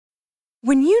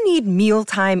When you need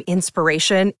mealtime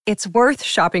inspiration, it's worth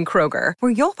shopping Kroger,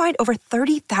 where you'll find over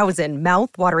 30,000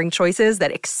 mouth-watering choices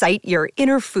that excite your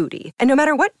inner foodie. And no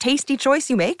matter what tasty choice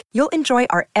you make, you'll enjoy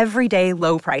our everyday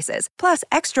low prices, plus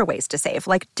extra ways to save,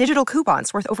 like digital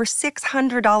coupons worth over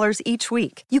 $600 each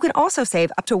week. You can also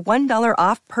save up to $1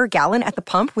 off per gallon at the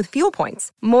pump with fuel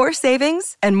points. More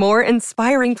savings and more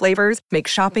inspiring flavors make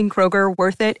shopping Kroger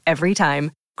worth it every time.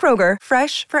 Kroger,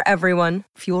 fresh for everyone.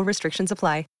 Fuel restrictions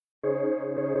apply.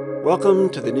 Welcome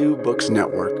to the New Books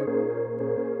Network.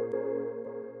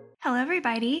 Hello,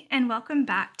 everybody, and welcome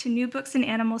back to New Books in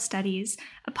Animal Studies,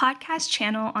 a podcast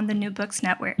channel on the New Books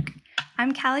Network.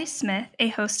 I'm Callie Smith, a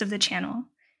host of the channel.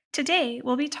 Today,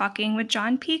 we'll be talking with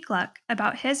John P. Gluck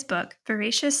about his book,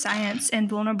 Voracious Science in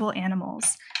Vulnerable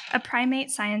Animals, a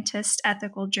Primate Scientist's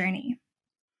Ethical Journey.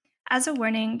 As a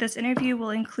warning, this interview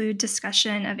will include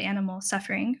discussion of animal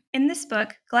suffering. In this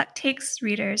book, Gluck takes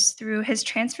readers through his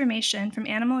transformation from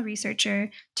animal researcher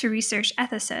to research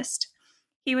ethicist.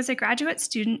 He was a graduate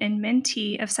student and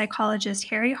mentee of psychologist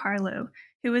Harry Harlow,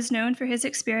 who was known for his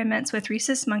experiments with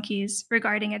rhesus monkeys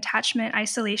regarding attachment,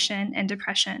 isolation, and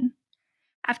depression.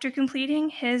 After completing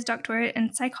his doctorate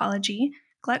in psychology,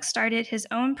 Gluck started his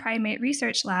own primate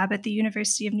research lab at the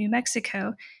University of New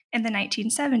Mexico in the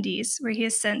 1970s, where he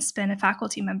has since been a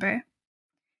faculty member.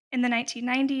 In the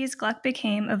 1990s, Gluck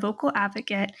became a vocal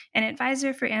advocate and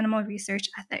advisor for animal research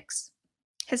ethics.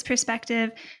 His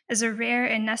perspective is a rare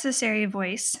and necessary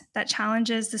voice that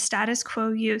challenges the status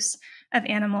quo use of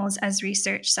animals as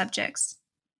research subjects.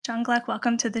 John Gluck,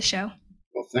 welcome to the show.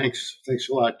 Well, thanks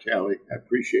a lot, Callie. I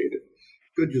appreciate it.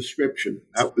 Good description.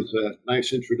 That was a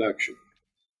nice introduction.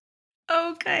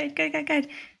 Oh, good.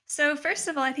 So first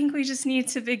of all, I think we just need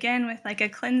to begin with like a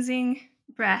cleansing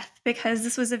breath, because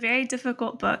this was a very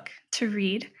difficult book to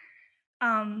read.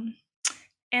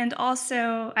 And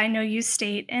also, I know you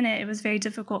state in it, it was very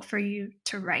difficult for you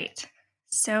to write.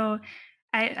 So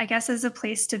I guess as a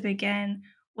place to begin,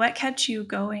 what kept you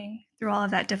going through all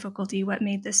of that difficulty? What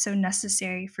made this so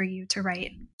necessary for you to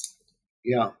write?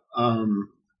 Yeah,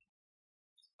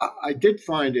 I did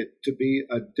find it to be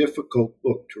a difficult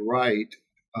book to write,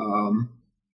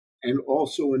 and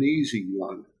also an easy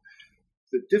one.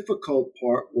 The difficult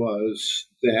part was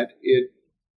that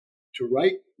to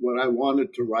write what I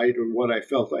wanted to write or what I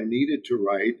felt I needed to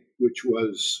write, which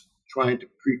was trying to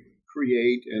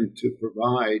create and to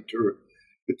provide to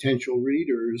potential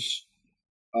readers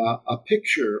a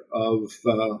picture of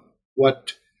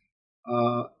what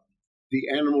the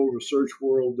animal research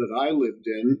world that I lived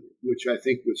in, which I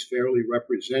think was fairly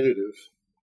representative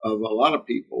of a lot of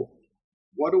people,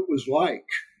 what it was like,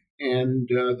 and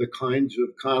the kinds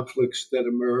of conflicts that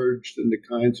emerged and the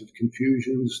kinds of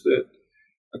confusions that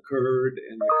occurred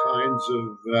and the kinds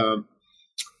of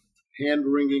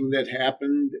hand-wringing that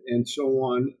happened and so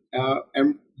on.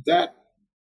 And that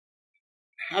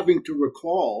having to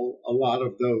recall a lot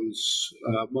of those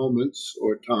moments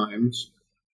or times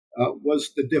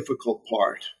was the difficult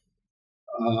part,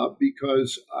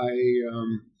 because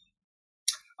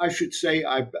I should say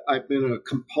I've been a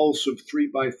compulsive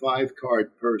 3x5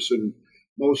 card person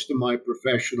most of my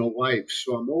professional life.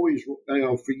 So I'm always,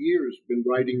 for years, been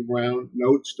writing around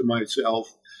notes to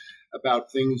myself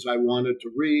about things I wanted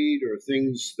to read or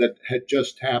things that had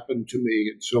just happened to me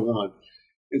and so on.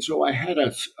 And so I had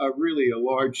a really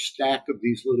large stack of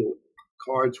these little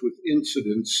cards with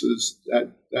incidences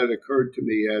that occurred to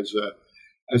me as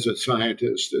a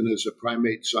scientist and as a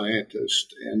primate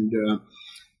scientist.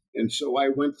 And so I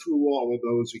went through all of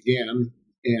those again,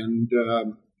 and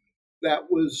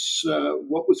that was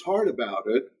what was hard about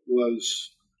it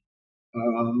was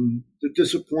the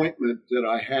disappointment that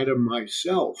I had in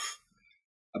myself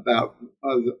about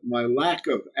my lack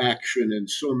of action in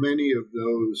so many of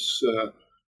those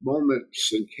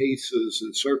moments and cases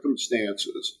and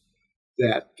circumstances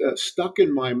that stuck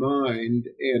in my mind,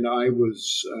 and I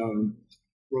was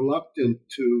reluctant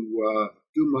to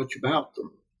do much about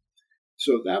them.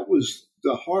 So that was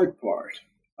the hard part.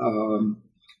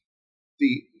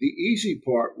 The easy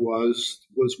part was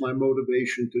my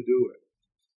motivation to do it.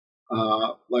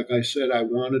 Like I said, I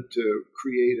wanted to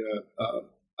create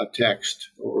a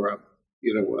text or a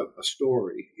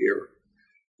story here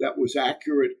that was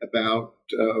accurate about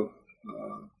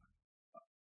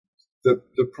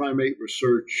the primate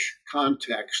research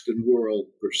context and world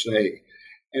per se,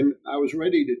 and I was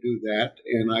ready to do that,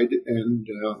 and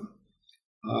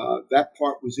that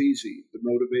part was easy. The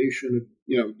motivation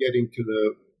of getting to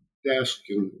the desk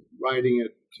and writing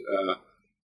it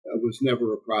was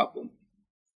never a problem,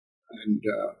 and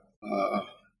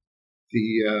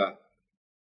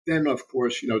then of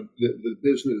course the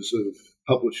business of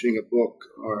publishing a book,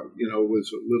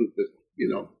 was a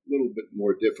little bit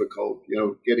more difficult.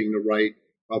 Getting the right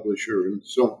publisher and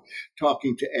so on,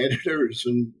 talking to editors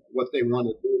and what they want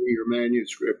to do with your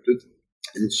manuscript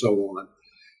and so on.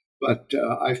 But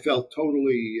I felt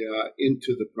totally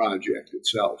into the project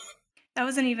itself. That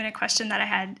wasn't even a question that I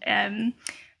had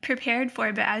prepared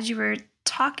for, but as you were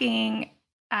talking,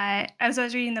 as I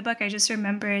was reading the book, I just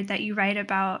remembered that you write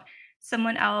about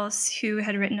someone else who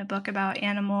had written a book about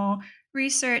animal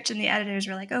research, and the editors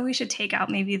were like, oh, we should take out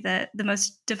maybe the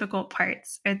most difficult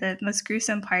parts or the most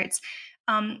gruesome parts.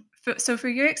 So for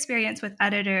your experience with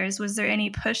editors, was there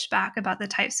any pushback about the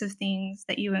types of things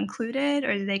that you included,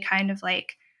 or did they kind of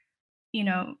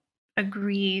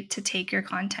agree to take your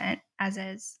content as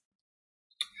is?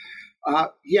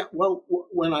 Well,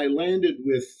 when I landed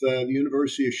with the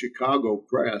University of Chicago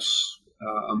Press,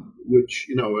 which,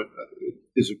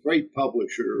 is a great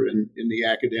publisher in the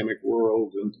academic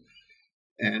world,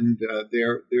 and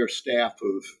their staff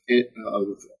of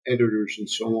editors and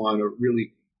so on are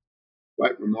really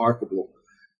quite remarkable.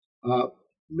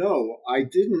 No, I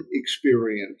didn't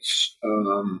experience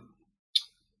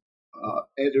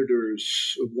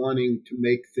editors wanting to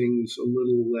make things a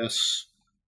little less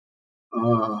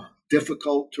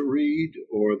difficult to read,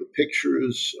 or the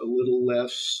pictures a little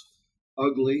less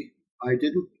ugly. I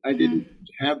didn't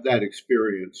have that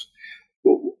experience.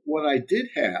 But what I did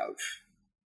have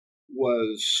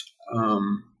was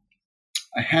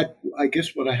I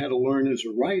guess what I had to learn as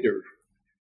a writer,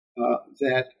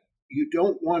 that you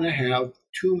don't want to have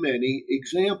too many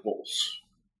examples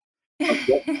of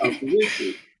the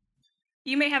issue.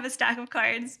 You may have a stack of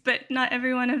cards, but not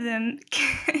every one of them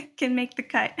can make the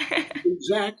cut.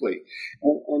 Exactly.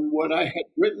 And what I had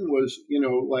written was,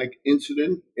 like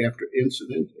incident after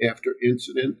incident after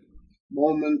incident,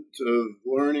 moment of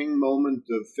learning, moment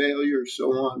of failure,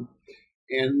 so on.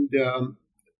 And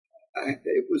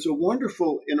it was a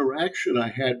wonderful interaction I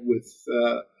had with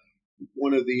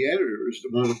one of the editors,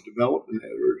 one of the development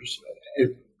editors,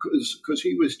 because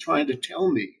he was trying to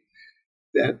tell me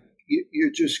that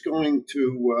you're just going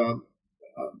to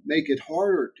make it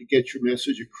harder to get your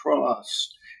message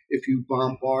across if you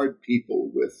bombard people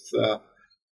with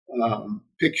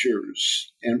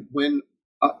pictures, and when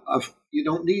you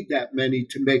don't need that many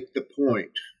to make the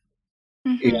point.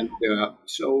 Mm-hmm. And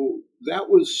so that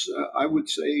was, I would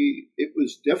say, it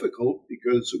was difficult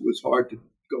because it was hard to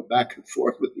go back and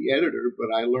forth with the editor,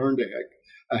 but I learned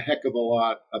a heck of a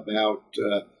lot about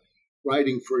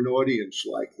writing for an audience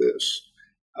like this.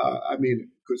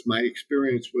 Because my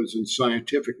experience was in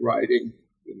scientific writing,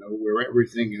 where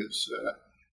everything is,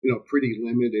 pretty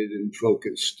limited and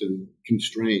focused and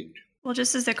constrained. Well,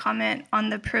 just as a comment on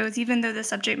the prose, even though the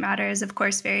subject matter is, of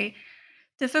course, very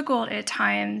difficult at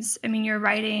times, your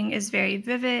writing is very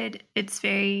vivid, it's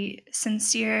very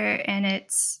sincere, and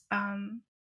it's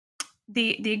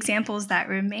the examples that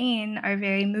remain are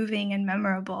very moving and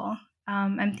memorable.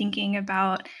 I'm thinking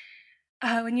about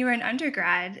when you were an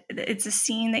undergrad, it's a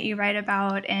scene that you write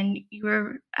about, and you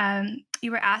were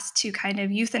asked to kind of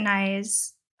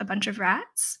euthanize a bunch of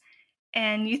rats,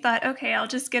 and you thought, okay, I'll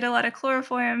just get a lot of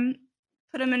chloroform,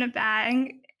 put them in a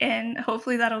bag, and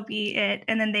hopefully that'll be it.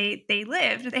 And then they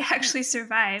lived, they actually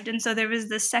survived. And so there was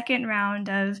the second round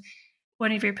of,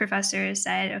 one of your professors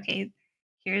said, okay,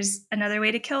 here's another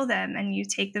way to kill them, and you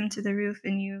take them to the roof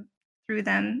and you threw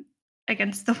them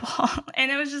against the wall.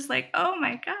 And it was just like, oh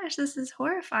my gosh, this is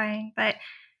horrifying. But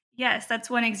yes, that's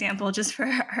one example just for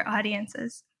our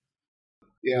audiences.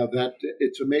 Yeah, that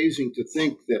it's amazing to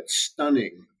think that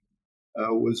stunning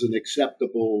was an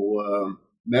acceptable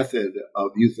method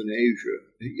of euthanasia.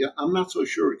 Yeah, I'm not so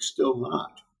sure it's still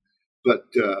not, but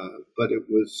it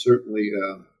was certainly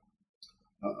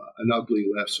an ugly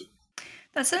lesson.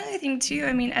 That's another thing too.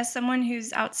 As someone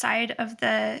who's outside of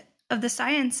the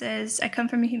sciences, I come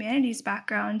from a humanities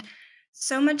background.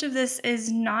 So much of this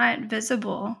is not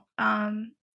visible.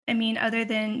 Other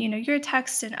than, your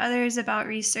text and others about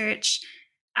research,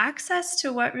 access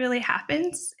to what really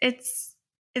happens, it's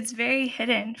very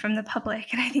hidden from the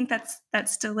public. And I think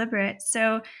that's deliberate.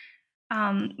 So,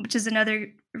 which is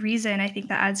another reason I think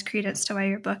that adds credence to why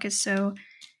your book is so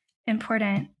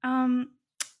important.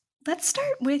 Let's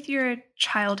start with your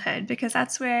childhood, because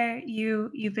that's where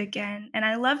you begin. And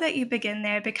I love that you begin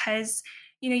there because,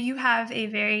 you have a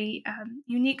very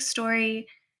unique story,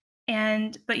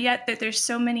 but yet that there's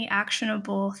so many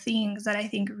actionable things that I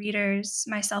think readers,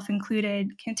 myself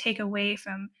included, can take away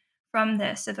from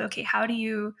this of, okay, how do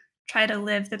you try to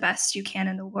live the best you can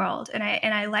in the world? And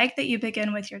I like that you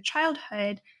begin with your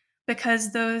childhood,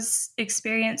 because those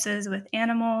experiences with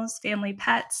animals, family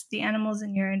pets, the animals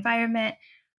in your environment,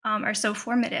 are so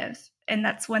formative. and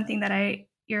that's one thing that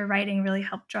your writing really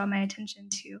helped draw my attention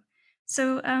to.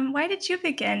 So why did you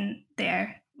begin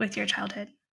there with your childhood?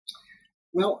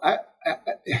 Well,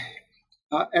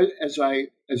 as I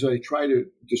try to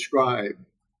describe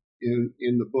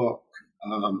in the book,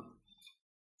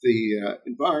 the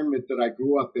environment that I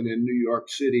grew up in New York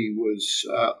City was,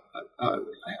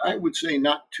 I would say,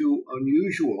 not too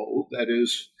unusual. That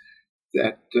is,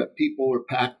 that people are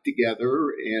packed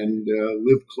together and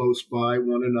live close by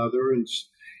one another,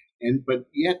 but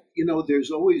yet,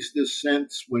 there's always this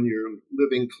sense when you're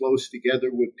living close together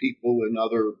with people in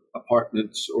other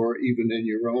apartments or even in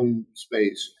your own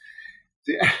space,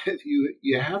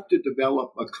 you have to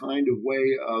develop a kind of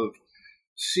way of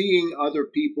seeing other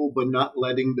people but not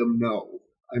letting them know.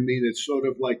 I mean, it's sort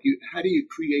of like how do you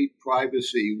create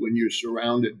privacy when you're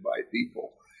surrounded by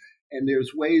people? And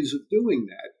there's ways of doing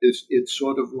that. It's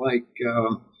sort of like,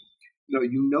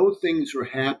 things are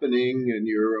happening and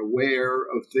you're aware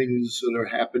of things that are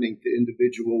happening to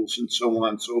individuals and so on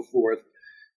and so forth.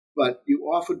 But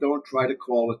you often don't try to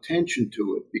call attention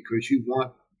to it because you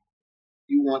want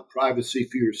privacy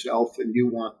for yourself and you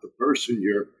want the person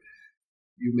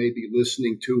you may be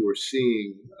listening to or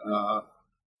seeing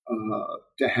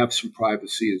to have some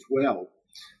privacy as well.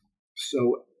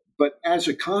 So, but as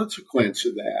a consequence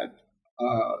of that,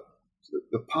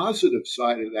 the positive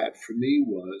side of that for me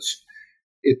was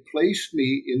it placed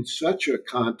me in such a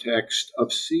context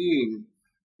of seeing,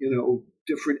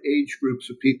 different age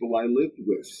groups of people I lived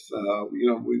with.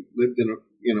 We lived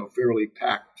in a fairly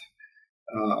packed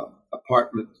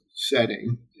apartment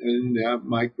setting, and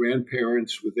my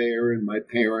grandparents were there, and my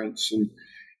parents,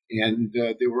 and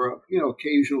there were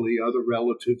occasionally other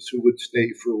relatives who would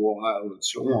stay for a while, and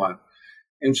so on.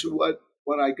 And so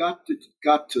what I got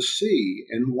to see,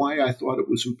 and why I thought it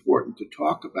was important to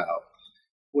talk about,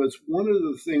 was one of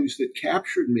the things that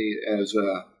captured me as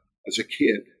a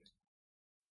kid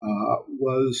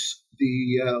was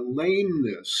the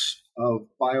lameness of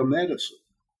biomedicine.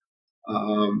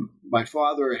 My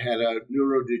father had a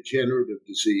neurodegenerative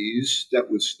disease that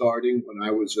was starting when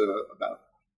I was about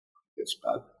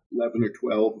 11 or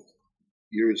 12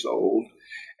 years old,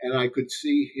 and I could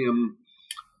see him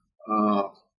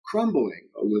crumbling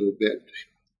a little bit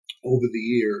over the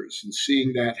years and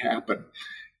seeing that happen.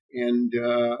 And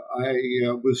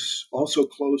I was also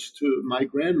close to my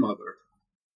grandmother,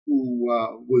 who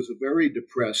was a very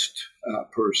depressed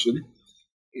person,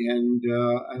 and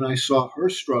I saw her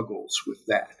struggles with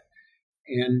that,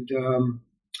 and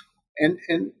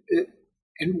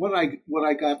what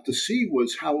I got to see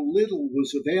was how little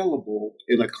was available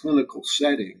in a clinical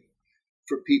setting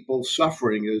for people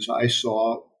suffering, as I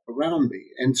saw around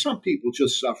me, and some people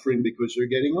just suffering because they're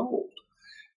getting old,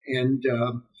 and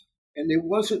there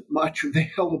wasn't much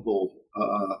available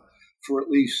for at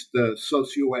least the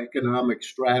socioeconomic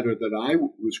strata that I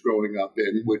was growing up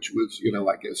in, which was,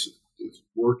 I guess,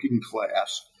 working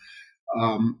class.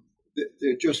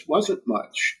 There just wasn't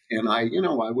much, and I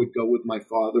would go with my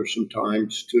father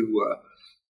sometimes to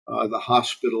the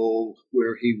hospital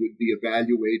where he would be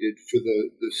evaluated for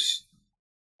this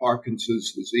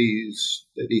Parkinson's disease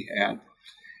that he had,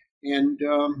 and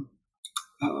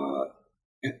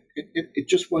it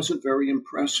just wasn't very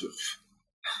impressive,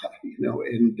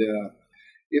 and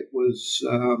it was,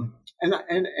 and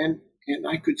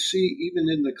I could see even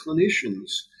in the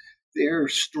clinicians their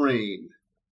strain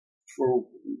for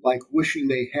like wishing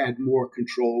they had more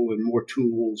control and more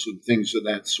tools and things of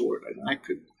that sort, and I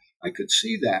could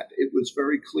see that. It was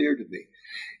very clear to me,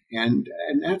 and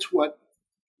that's what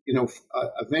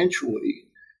eventually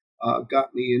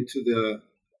got me into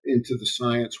the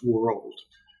science world.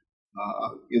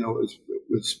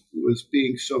 Was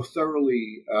being so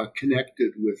thoroughly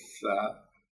connected with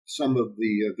some of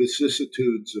the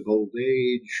vicissitudes of old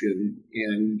age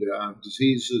and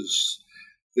diseases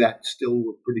that still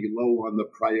were pretty low on the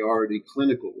priority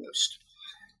clinical list,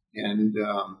 and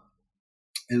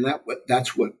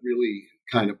that's what really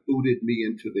kind of booted me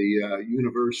into the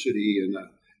university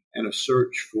and a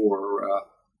search for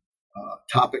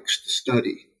topics to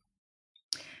study.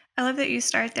 I love that you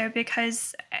start there,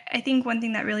 because I think one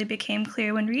thing that really became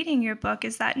clear when reading your book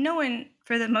is that no one,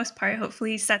 for the most part,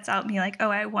 hopefully sets out me like, oh,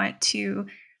 I want to,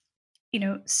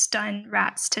 stun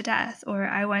rats to death, or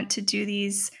I want to do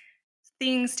these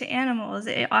things to animals.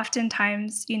 It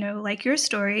oftentimes, like your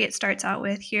story, it starts out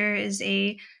with, here is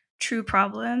a true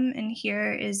problem, and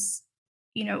here is,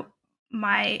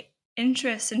 my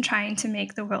interest in trying to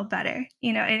make the world better,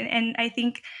 and I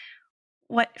think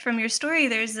from your story,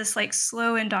 there's this like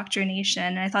slow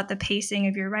indoctrination. I thought the pacing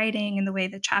of your writing and the way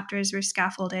the chapters were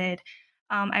scaffolded,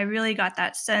 I really got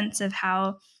that sense of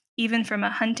how even from a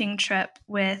hunting trip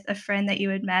with a friend that you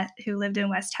had met who lived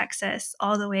in West Texas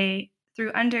all the way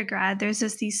through undergrad, there's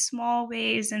just these small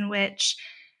ways in which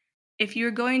if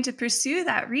you're going to pursue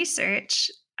that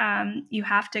research, you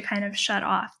have to kind of shut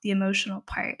off the emotional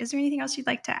part. Is there anything else you'd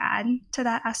like to add to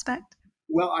that aspect?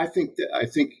 Well, I think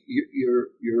you're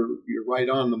right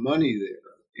on the money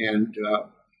there. And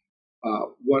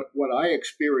what I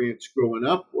experienced growing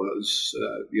up was,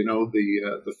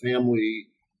 the family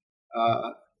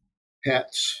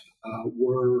pets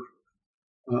were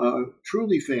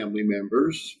truly family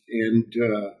members, and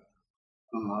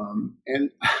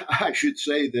I should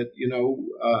say that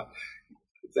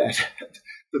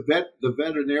that the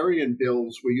veterinarian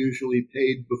bills were usually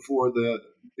paid before the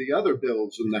other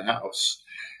bills in the house,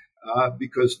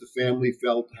 because the family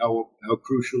felt how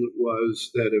crucial it was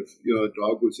that if a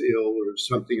dog was ill or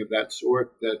something of that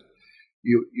sort, that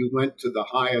you went to the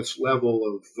highest level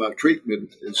of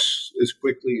treatment as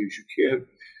quickly as you can.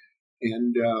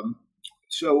 And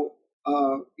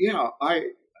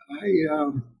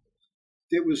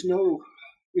there was no,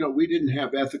 we didn't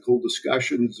have ethical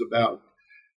discussions about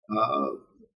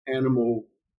animal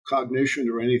cognition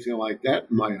or anything like that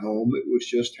in my home. It was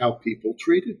just how people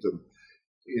treated them.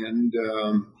 And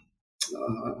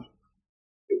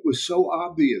it was so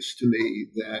obvious to me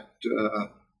that,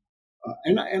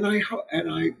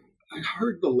 I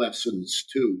heard the lessons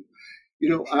too.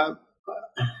 I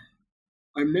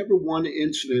remember one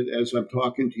incident as I'm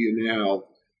talking to you now,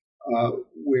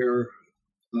 where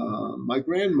my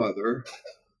grandmother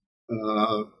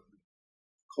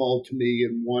called to me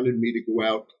and wanted me to go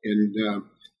out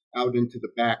into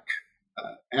the back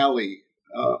alley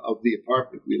of the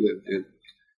apartment we lived in,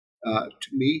 to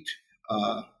meet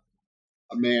a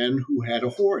man who had a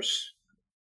horse.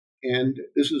 And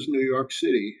this is New York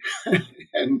City,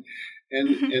 and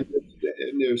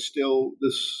there's still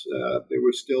this. There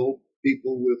were still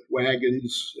people with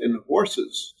wagons and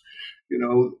horses,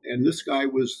 and this guy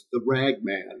was the rag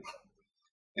man,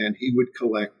 and he would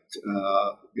collect,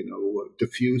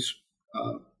 diffuse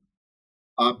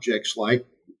objects like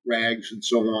rags and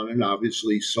so on, and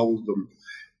obviously sold them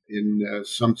in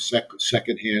some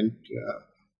secondhand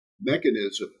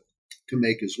mechanism to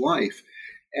make his life,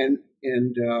 and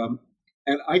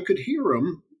I could hear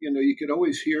him. You could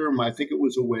always hear him. I think it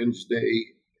was a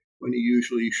Wednesday when he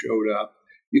usually showed up.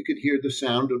 You could hear the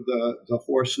sound of the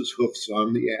horse's hoofs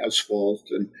on the asphalt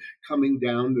and coming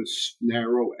down this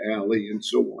narrow alley and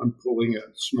so on, pulling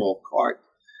a small cart.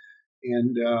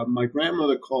 And my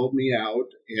grandmother called me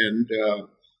out and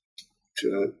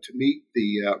to meet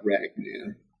the rag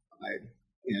man.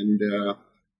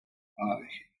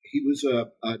 He was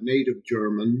a native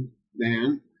German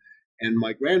man, and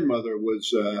my grandmother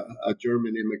was a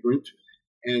German immigrant,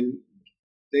 and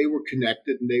they were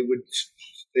connected, and they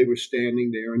were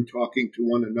standing there and talking to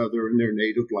one another in their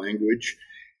native language.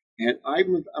 And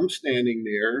I'm standing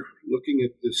there looking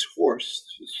at this horse,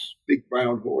 this big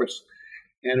brown horse,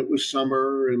 and it was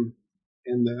summer, and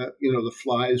the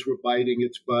flies were biting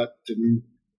its butt, and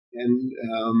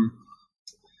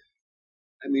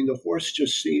the horse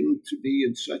just seemed to be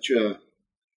in such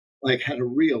had a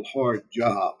real hard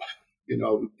job,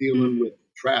 dealing with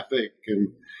traffic,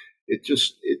 and it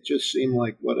just seemed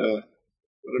like what an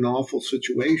awful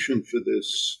situation for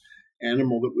this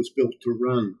animal that was built to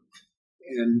run.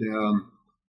 And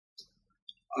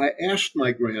I asked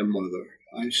my grandmother,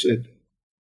 I said,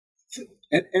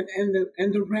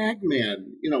 and the rag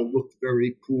man, looked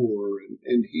very poor,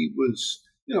 and he was,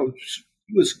 he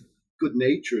was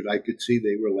good-natured. I could see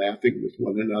they were laughing with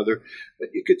one another,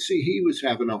 but you could see he was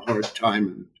having a hard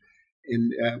time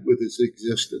with his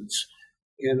existence.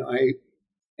 And I,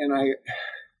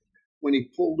 when he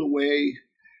pulled away,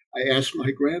 I asked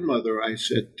my grandmother, I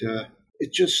said,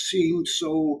 it just seemed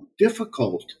so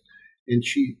difficult. And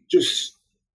she just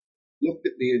looked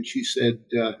at me and she said,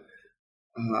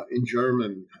 in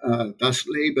German, das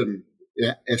Leben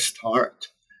ist hart.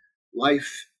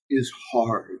 Life is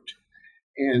hard.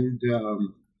 And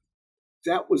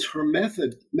that was her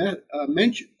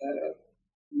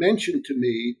mentioned to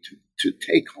me to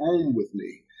take home with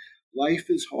me. Life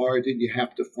is hard, and you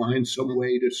have to find some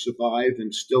way to survive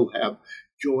and still have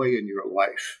joy in your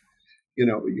life. You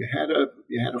had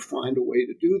to find a way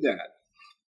to do that.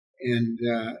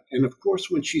 And of course,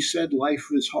 when she said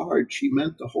life is hard, she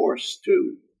meant the horse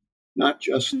too, not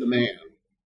just the man.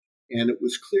 And it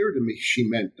was clear to me she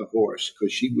meant the horse,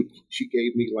 because she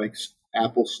gave me like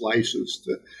apple slices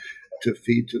to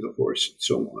feed to the horse and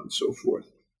so on and so forth.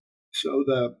 So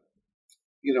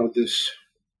this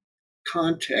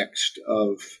context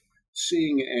of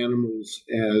seeing animals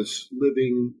as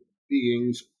living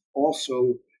beings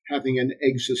also having an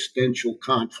existential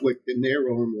conflict in their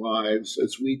own lives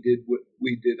as we did what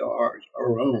we did our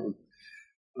own,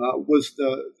 was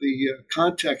the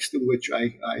context in which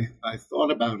I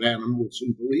thought about animals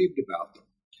and believed about them.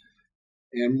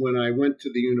 And when I went to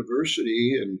the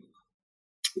university and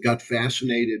got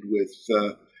fascinated with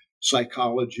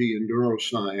psychology and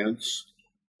neuroscience,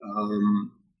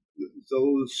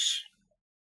 those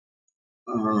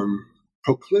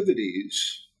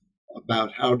proclivities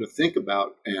about how to think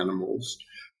about animals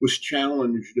was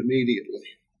challenged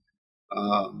immediately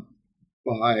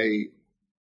by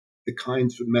the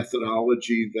kinds of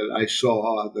methodology that I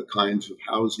saw, the kinds of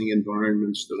housing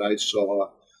environments that I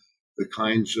saw, the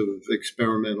kinds of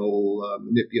experimental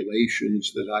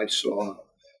manipulations that I saw.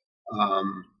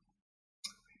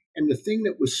 And the thing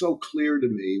that was so clear to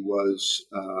me was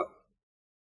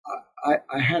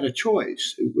I had a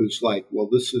choice. It was like, well,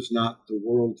 this is not the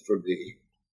world for me,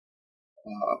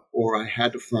 or I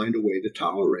had to find a way to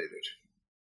tolerate it.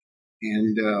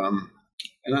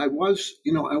 And I was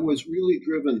really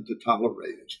driven to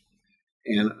tolerate it.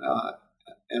 And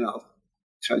I'll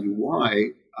tell you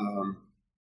why.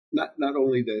 Not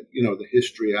only that, the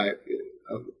history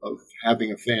of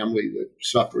having a family that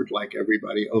suffered like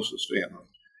everybody else's family,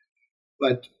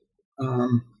 but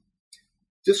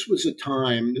this was a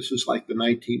time, this is like the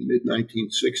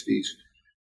mid-1960s,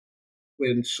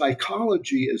 when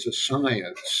psychology as a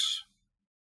science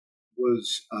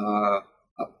was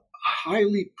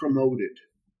highly promoted.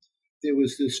 There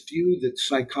was this view that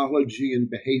psychology and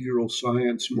behavioral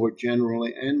science more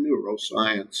generally, and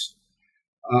neuroscience,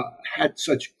 had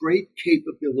such great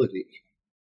capability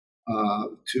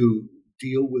to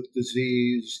deal with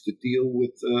disease, to deal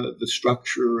with the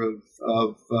structure of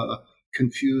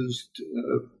confused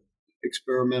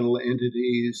experimental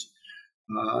entities.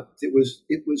 It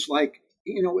was like,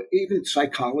 even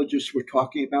psychologists were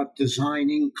talking about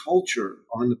designing culture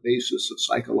on the basis of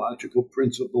psychological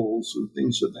principles and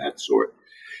things of that sort.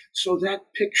 So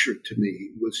that picture to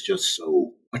me was just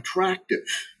so attractive.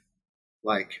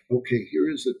 Like, okay, here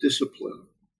is a discipline,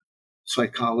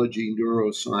 psychology,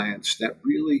 neuroscience, that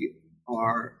really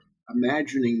are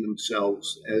imagining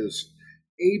themselves as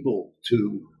able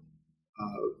to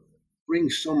bring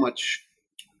so much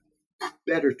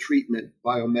better treatment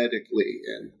biomedically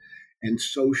and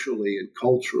socially and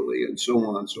culturally and so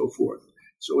on and so forth.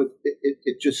 So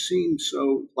it just seemed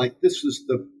so like this was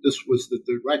the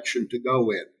direction to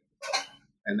go in.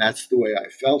 And that's the way I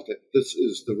felt it. This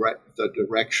is the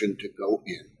direction to go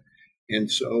in.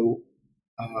 And so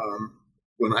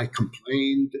when I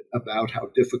complained about how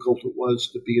difficult it was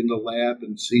to be in the lab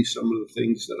and see some of the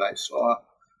things that I saw,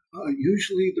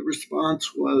 usually the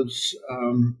response was,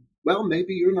 well,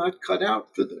 maybe you're not cut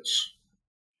out for this.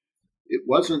 It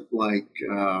wasn't like,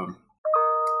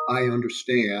 I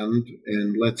understand,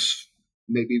 and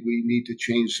maybe we need to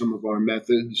change some of our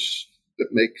methods that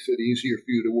makes it easier for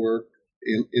you to work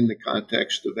in the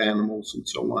context of animals and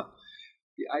so on.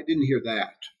 I didn't hear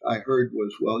that. I heard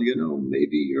was, well,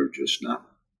 maybe you're just not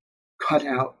cut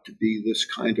out to be this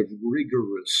kind of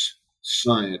rigorous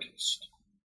scientist.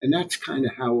 And that's kind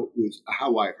of how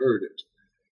I heard it,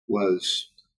 was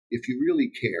if you really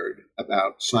cared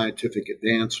about scientific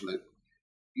advancement,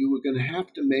 you were going to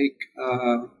have to make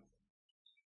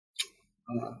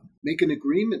an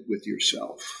agreement with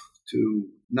yourself to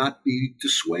not be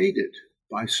dissuaded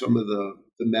by some of the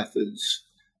methods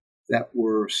that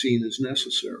were seen as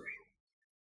necessary.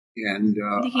 And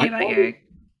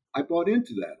I bought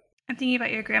into that. I'm thinking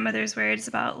about your grandmother's words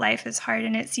about life is hard,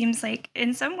 and it seems like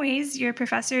in some ways your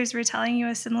professors were telling you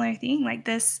a similar thing, like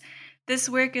this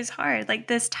work is hard, like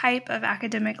this type of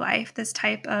academic life, this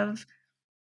type of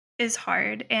is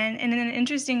hard. And in an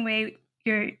interesting way,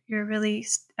 your really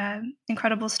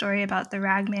incredible story about the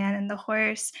ragman and the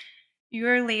horse,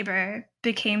 your labor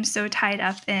became so tied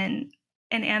up in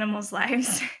animals'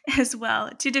 lives as well,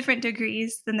 to different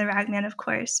degrees than the ragman, of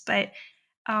course, but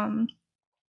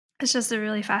it's just a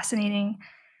really fascinating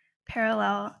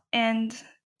parallel. And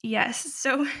yes,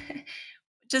 so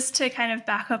just to kind of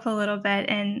back up a little bit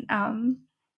and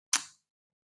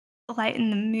lighten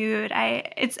the mood,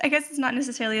 I guess it's not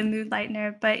necessarily a mood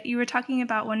lightener, but you were talking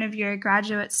about one of your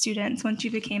graduate students once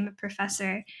you became a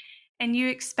professor, and you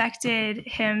expected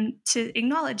him to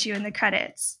acknowledge you in the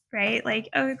credits, right? Like,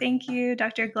 oh, thank you,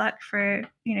 Dr. Gluck, for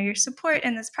your support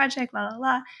in this project, la la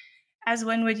la, as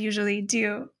one would usually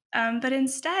do. But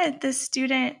instead, this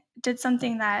student did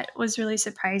something that was really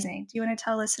surprising. Do you want to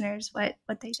tell listeners what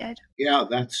they did? Yeah,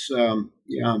 that's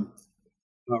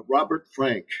Robert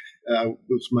Frank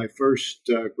was my first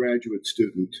graduate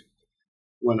student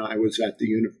when I was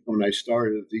when I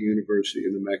started at the University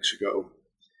of New Mexico,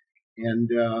 And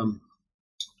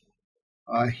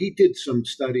he did some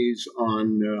studies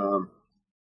on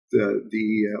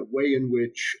the way in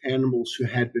which animals who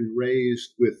had been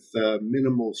raised with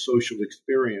minimal social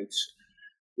experience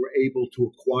were able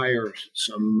to acquire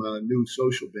some new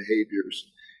social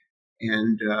behaviors.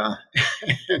 And,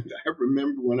 and I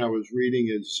remember when I was reading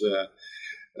his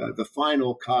the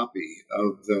final copy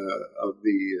of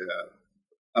the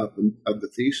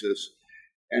thesis,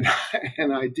 and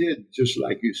I did just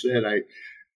like you said. I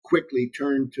quickly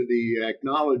turned to the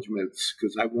acknowledgments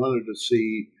because I wanted to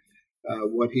see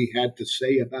what he had to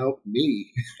say about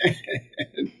me,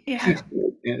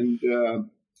 and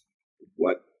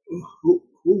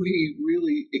who he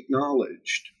really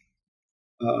acknowledged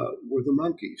were the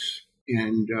monkeys,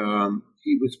 and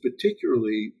he was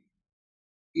particularly,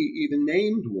 he even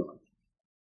named one,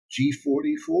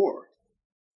 G44,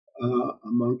 a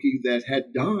monkey that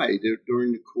had died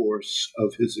during the course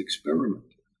of his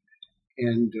experiment,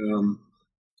 and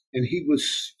he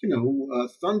was,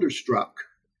 thunderstruck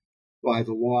by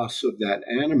the loss of that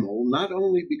animal, not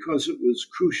only because it was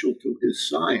crucial to his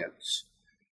science,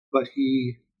 but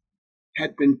he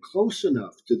had been close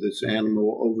enough to this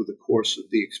animal over the course of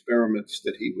the experiments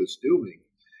that he was doing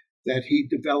that he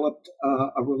developed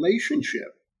a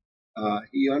relationship.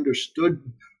 He understood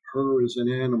her as an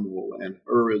animal and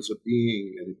her as a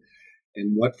being,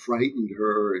 and what frightened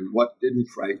her and what didn't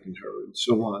frighten her, and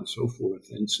so on and so forth.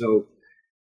 And so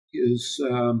his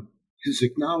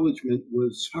acknowledgement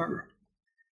was her.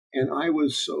 And I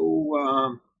was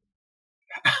so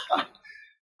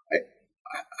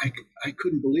I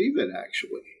couldn't believe it.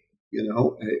 Actually,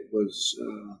 it was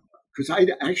because I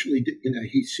actually did.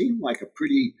 He seemed like a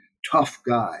pretty tough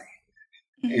guy,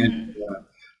 and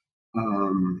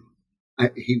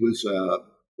he was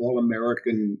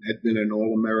All-American. Had been an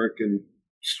All-American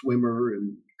swimmer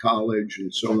in college,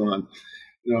 and so on.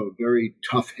 Very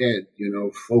tough head.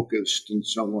 Focused and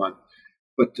so on.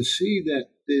 But to see that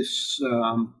this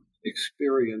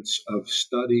experience of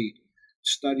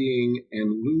studying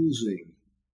and losing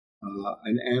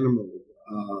an animal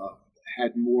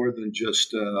had more than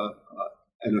just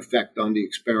an effect on the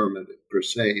experiment per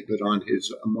se, but on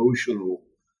his emotional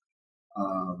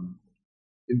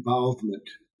involvement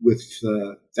with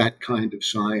that kind of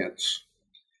science.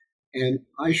 And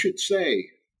I should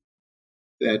say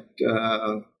that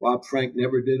Bob Frank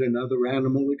never did another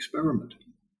animal experiment.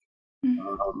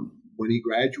 When he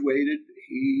graduated,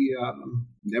 he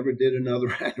never did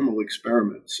another animal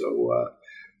experiment. So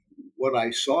what I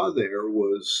saw there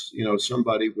was,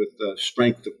 somebody with a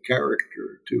strength of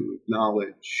character to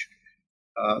acknowledge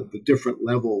the different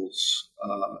levels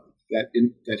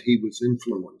that he was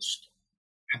influenced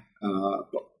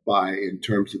by in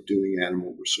terms of doing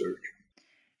animal research.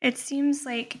 It seems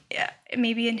like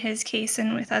maybe in his case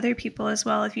and with other people as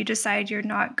well, if you decide you're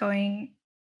not going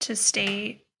to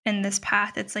stay in this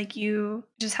path, it's like you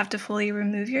just have to fully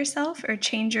remove yourself or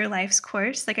change your life's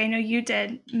course. Like I know you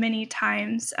did many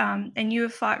times, and you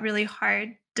have fought really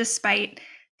hard despite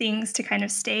things to kind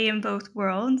of stay in both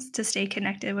worlds, to stay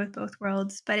connected with both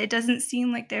worlds. But it doesn't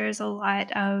seem like there is a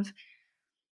lot of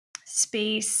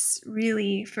space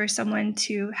really for someone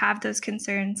to have those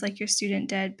concerns like your student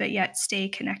did, but yet stay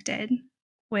connected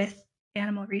with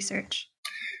animal research.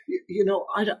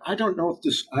 I don't know if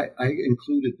this, I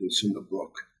included this in the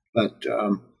book, but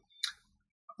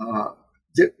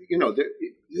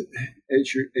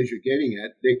as you're getting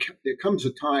at, there comes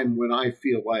a time when I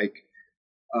feel like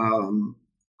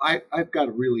I've got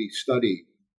to really study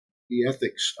the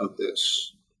ethics of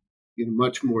this,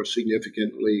 much more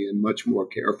significantly and much more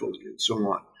carefully, and so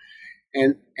on.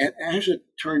 And as it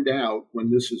turned out,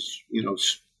 when this is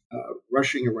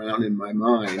rushing around in my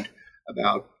mind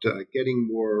about getting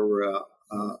more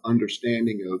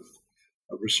understanding of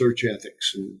research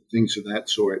ethics and things of that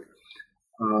sort,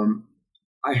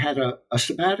 I had a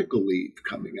sabbatical leave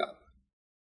coming up.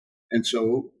 And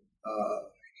so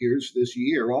here's this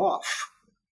year off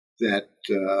that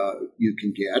you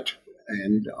can get.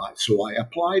 And so I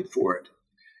applied for it.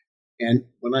 And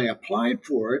when I applied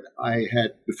for it,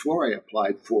 before I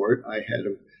applied for it, I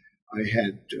had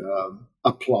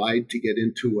applied to get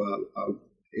into a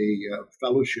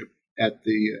fellowship at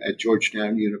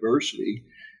Georgetown University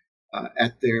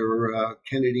at their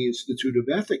Kennedy Institute of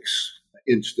Ethics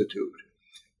Institute,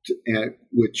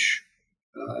 which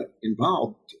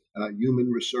involved human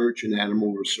research and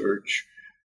animal research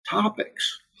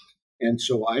topics. And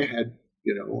so I had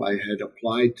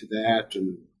applied to that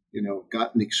and,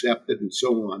 gotten accepted and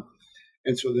so on.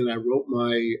 And so then I wrote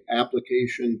my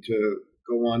application to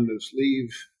go on this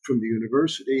leave from the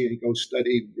university and go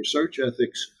study research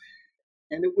ethics.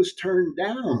 And it was turned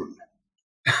down.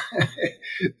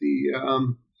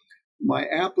 My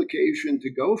application to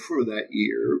go for that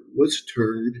year was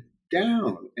turned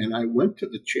down, and I went to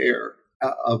the chair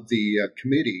of the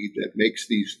committee that makes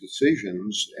these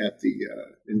decisions at the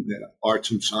in the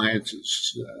Arts and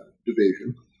Sciences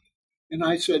division, and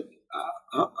I said,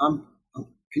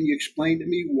 "Can you explain to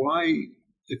me why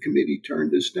the committee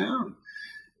turned this down?"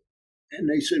 And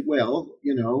they said, "Well,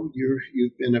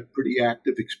 you've been a pretty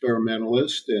active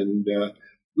experimentalist, and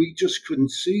we just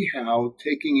couldn't see how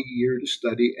taking a year to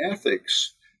study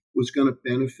ethics was going to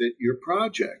benefit your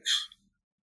projects."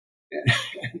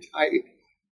 And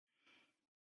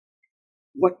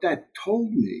what that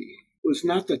told me was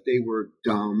not that they were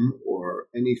dumb or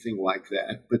anything like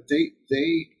that, but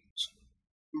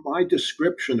my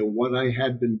description of what I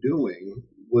had been doing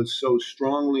was so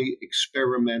strongly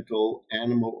experimental,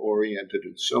 animal oriented,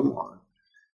 and so on,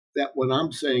 that when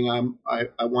I'm saying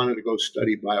I wanted to go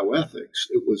study bioethics,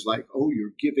 it was like, oh,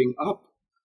 you're giving up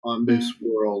on this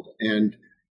world, and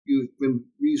you've been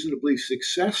reasonably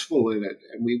successful in it,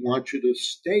 and we want you to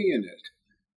stay in it.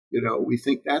 We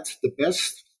think that's the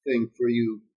best thing for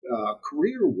you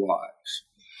career-wise.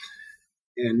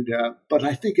 And but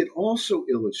I think it also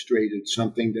illustrated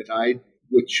something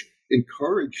which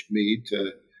encouraged me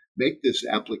to make this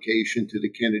application to the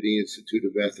Kennedy Institute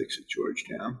of Ethics at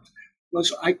Georgetown,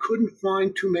 was I couldn't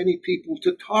find too many people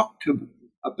to talk to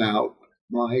about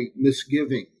my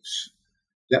misgivings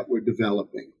that were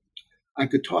developing. I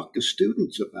could talk to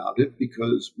students about it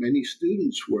because many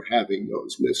students were having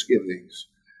those misgivings.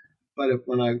 But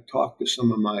when I talked to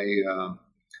some of my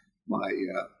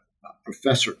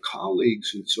professor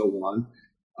colleagues and so on,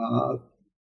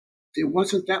 there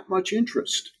wasn't that much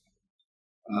interest.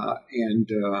 And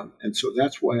so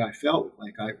that's why I felt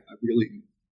like I really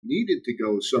needed to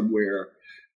go somewhere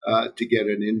to get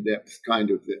an in-depth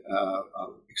kind of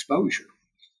exposure.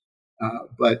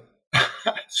 But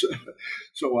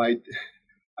so I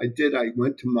did. I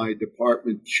went to my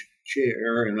department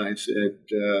chair and I said,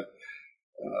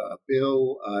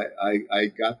 "Bill, I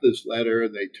got this letter.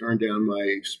 They turned down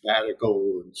my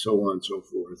sabbatical and so on and so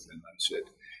forth." And I said,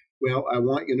 "Well, I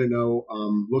want you to know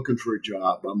I'm looking for a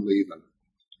job. I'm leaving.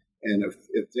 And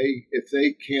if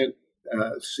they can't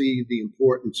see the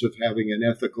importance of having an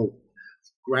ethical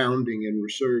grounding in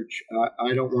research,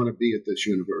 I don't want to be at this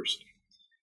university."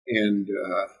 And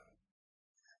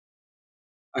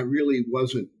I really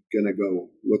wasn't going to go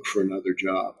look for another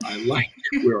job. I liked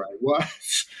where I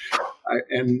was.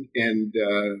 And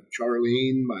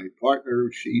Charlene, my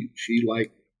partner, she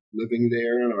liked living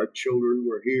there, and our children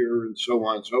were here, and so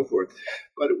on and so forth.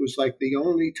 But it was like the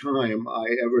only time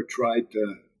I ever tried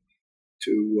to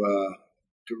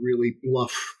really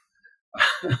bluff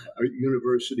a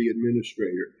university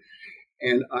administrator,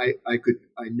 and I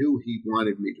knew he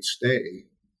wanted me to stay,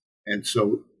 and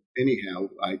so anyhow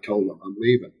I told him I'm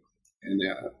leaving, and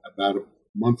about a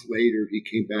month later he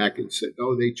came back and said,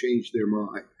 "Oh, they changed their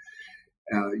mind.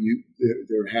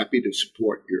 They're happy to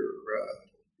support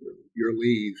your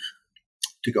leave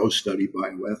to go study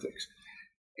bioethics,"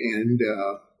 and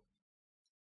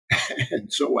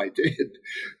and so I did.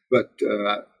 But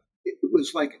it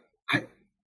was like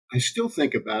I still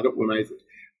think about it when I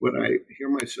hear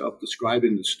myself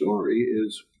describing the story.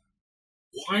 Is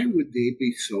why would they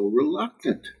be so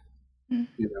reluctant? And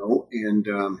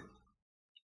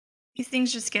these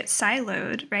things just get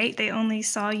siloed, right? They only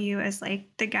saw you as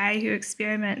like the guy who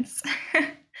experiments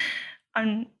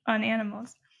on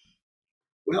animals.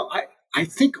 Well, I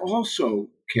think also,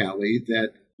 Callie,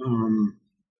 that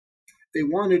they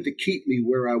wanted to keep me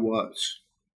where I was.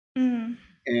 And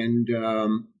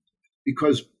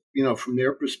because, from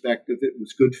their perspective, it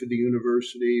was good for the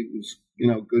university. It was,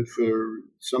 good for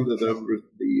some of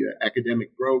the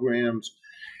academic programs.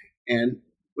 And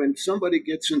when somebody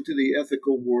gets into the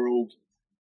ethical world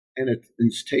and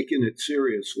it's taken it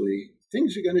seriously,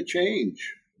 things are going to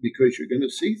change because you're going to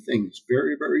see things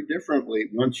very, very differently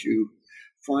once you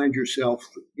find yourself,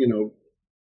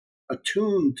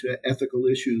 attuned to ethical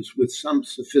issues with some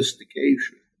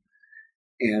sophistication.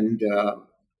 And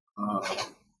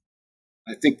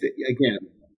I think that, again,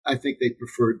 they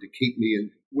preferred to keep me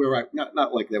in where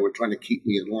not like they were trying to keep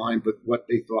me in line, but what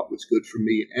they thought was good for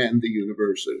me and the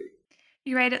university.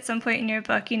 You write at some point in your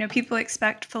book, people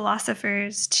expect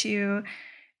philosophers to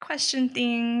question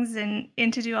things and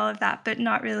to do all of that, but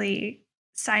not really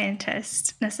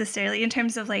scientists necessarily in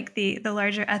terms of like the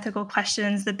larger ethical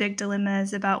questions, the big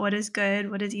dilemmas about what is good,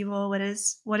 what is evil, what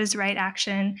is right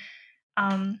action.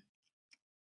 And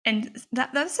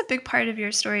that's a big part of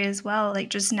your story as well, like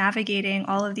just navigating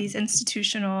all of these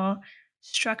institutional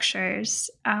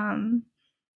structures. And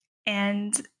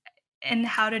and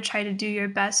how to try to do your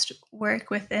best work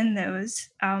within those,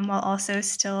 while also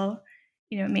still,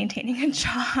 maintaining a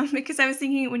job. Because I was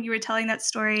thinking when you were telling that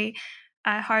story,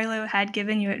 Harlow had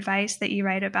given you advice that you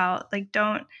write about, like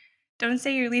don't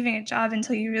say you're leaving a job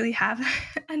until you really have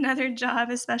another job,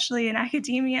 especially in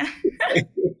academia.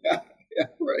 Yeah,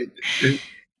 right.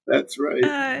 That's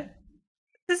right.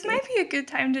 This might be a good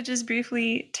time to just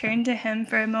briefly turn to him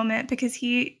for a moment, because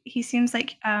he seems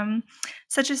like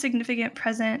such a significant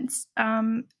presence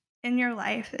in your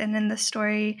life and in the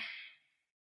story.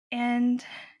 And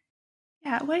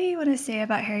yeah, what do you want to say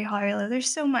about Harry Harlow? There's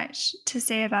so much to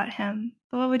say about him,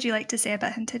 but what would you like to say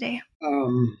about him today?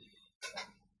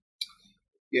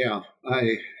 Yeah,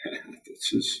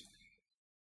 this is,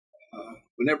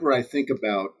 whenever I think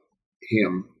about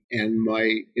him and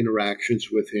my interactions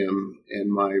with him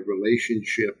and my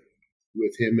relationship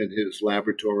with him and his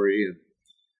laboratory, and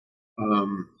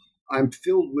I'm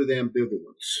filled with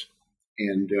ambivalence.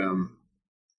 And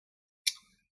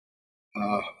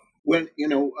when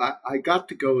I got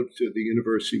to go to the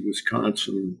University of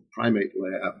Wisconsin primate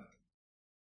lab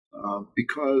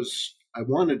because I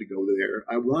wanted to go there.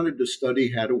 I wanted to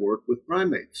study how to work with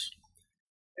primates.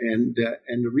 And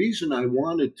the reason I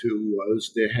wanted to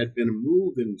was there had been a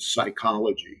move in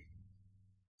psychology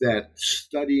that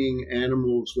studying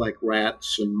animals like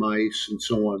rats and mice and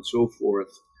so on and so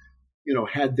forth,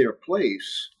 had their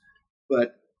place.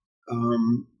 But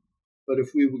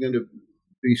if we were going to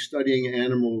be studying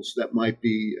animals that might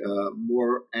be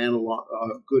more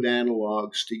good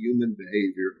analogs to human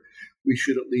behavior, we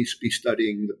should at least be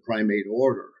studying the primate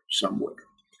order somewhere.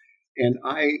 And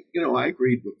I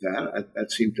agreed with that.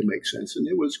 That seemed to make sense. And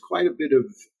there was quite a bit of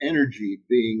energy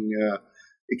being.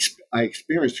 I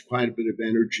experienced quite a bit of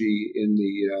energy in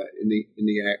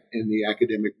the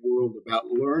academic world about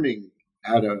learning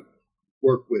how to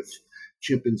work with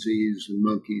chimpanzees and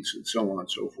monkeys and so on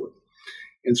and so forth.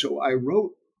 And so I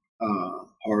wrote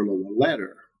Harlow a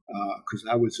letter because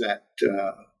I was at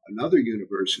another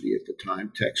university at the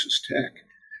time, Texas Tech,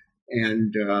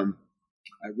 and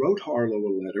I wrote Harlow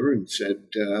a letter and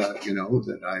said,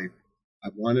 that I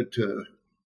wanted to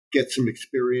get some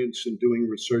experience in doing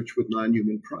research with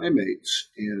non-human primates,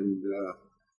 and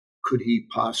could he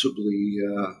possibly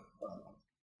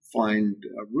find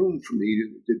a room for me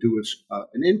to do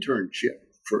an internship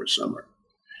for a summer?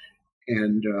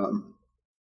 And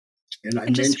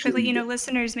just quickly,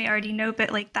 listeners may already know,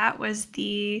 but like that was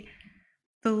the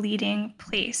leading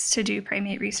place to do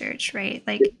primate research, right?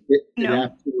 Like it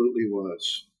absolutely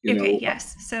was.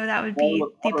 Yes. So that would be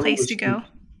the place to go.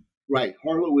 Right.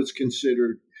 Harlow was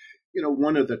considered,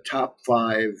 one of the top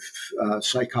 5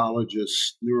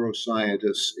 psychologists,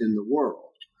 neuroscientists in the world.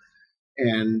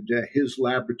 And his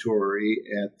laboratory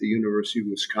at the University of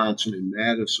Wisconsin in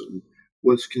Madison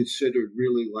was considered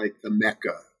really like the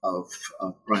mecca of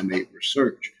primate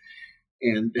research.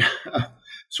 And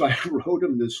so I wrote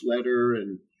him this letter,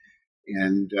 and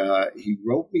he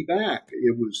wrote me back.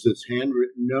 It was this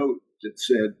handwritten note that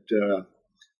said,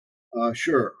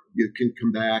 sure, you can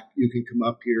come back. You can come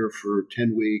up here for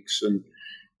 10 weeks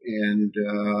and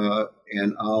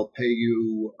I'll pay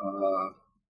you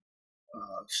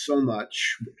so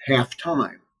much half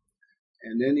time.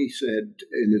 And then he said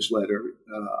in his letter,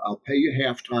 I'll pay you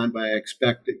half time, but I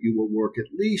expect that you will work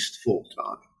at least full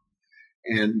time.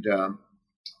 And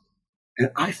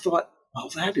I thought, well,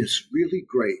 that is really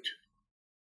great.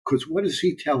 Because what is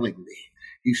he telling me?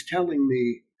 He's telling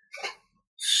me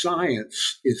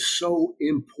science is so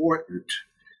important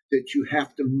that you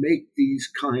have to make these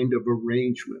kind of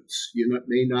arrangements. You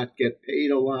may not get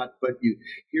paid a lot, but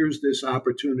here's this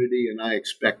opportunity, and I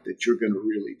expect that you're going to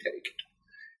really take it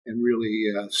and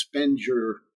really spend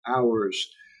your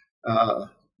hours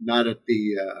not at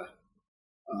the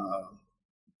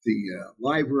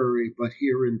library, but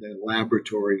here in the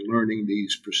laboratory learning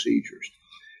these procedures.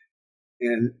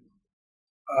 And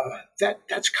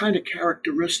that's kind of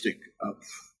characteristic of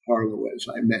Harlow as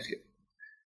I met him.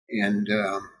 And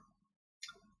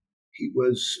he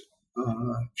was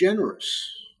generous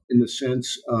in the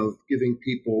sense of giving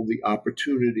people the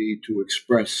opportunity to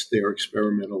express their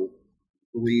experimental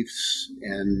beliefs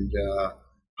and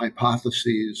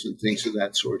hypotheses and things of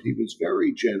that sort. He was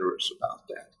very generous about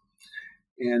that.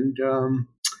 And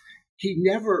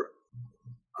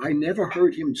I never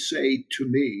heard him say to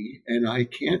me, and I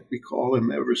can't recall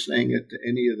him ever saying it to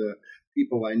any of the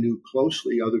people I knew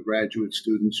closely, other graduate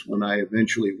students, when I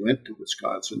eventually went to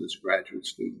Wisconsin as a graduate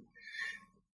student,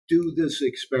 do this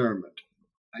experiment.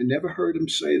 I never heard him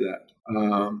say that.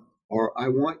 Or I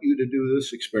want you to do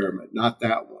this experiment, not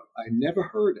that one. I never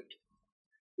heard it.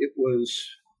 It was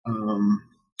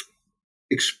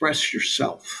express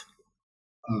yourself.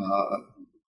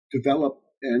 develop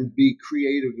and be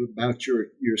creative about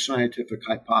your scientific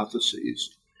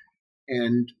hypotheses,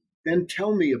 and then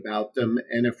tell me about them,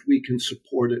 and if we can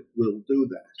support it, we'll do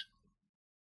that.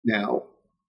 Now,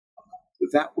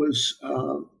 that was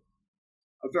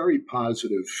a very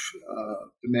positive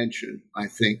dimension, I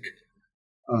think,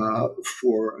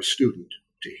 for a student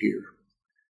to hear.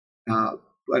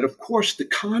 But of course, the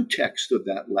context of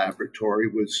that laboratory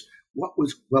was what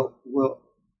was,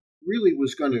 really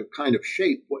was going to kind of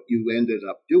shape what you ended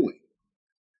up doing.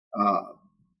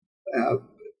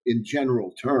 In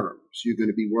general terms, you're going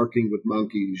to be working with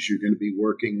monkeys, you're going to be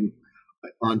working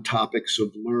on topics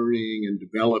of learning and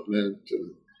development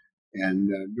and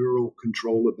neural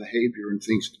control of behavior and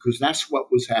things, because that's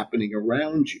what was happening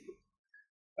around you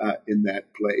in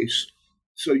that place.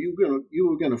 So you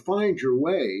were going to find your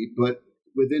way, but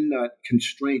within that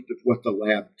constraint of what the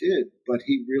lab did. But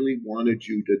he really wanted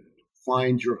you to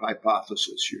find your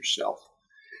hypothesis yourself.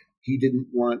 He didn't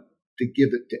want to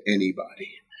give it to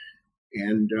anybody.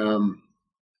 And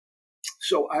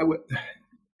so I would.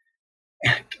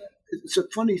 It's a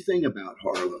funny thing about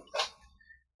Harlow.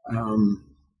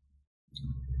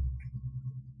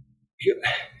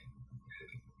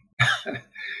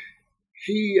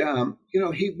 He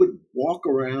would walk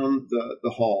around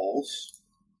the halls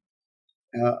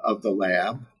of the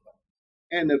lab,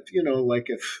 and if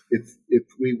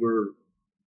we were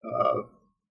a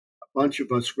bunch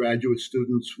of us graduate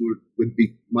students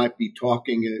might be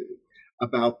talking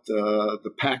about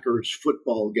the Packers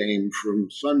football game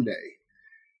from Sunday,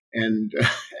 and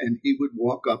he would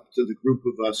walk up to the group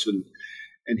of us and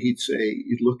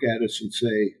he'd look at us and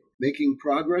say, "Making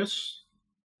progress?"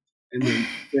 And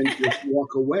then just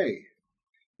walk away.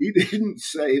 He didn't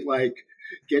say, like,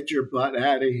 "Get your butt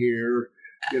out of here,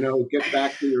 get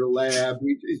back to your lab."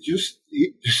 He just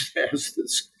has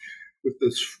this, with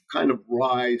this kind of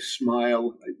wry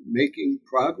smile, like, "Making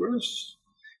progress?"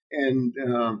 And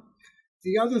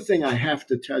the other thing I have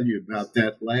to tell you about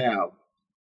that lab,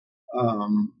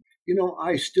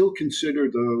 I still consider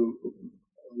a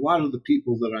lot of the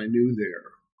people that I knew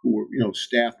there, who were,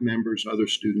 staff members, other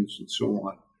students, and so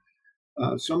on,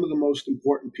 some of the most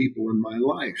important people in my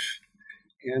life.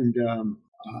 And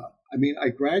I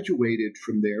graduated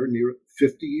from there near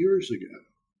 50 years ago.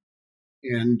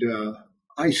 And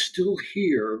I still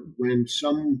hear when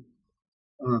some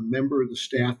member of the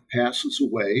staff passes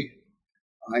away,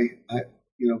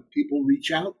 people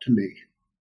reach out to me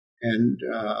and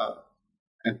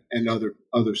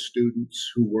other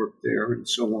students who work there and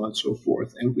so on and so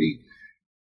forth. And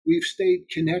we've stayed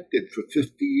connected for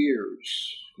 50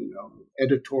 years,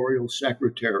 editorial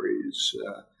secretaries,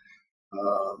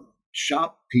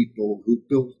 shop people who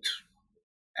built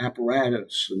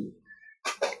apparatus. And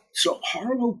so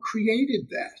Harlow created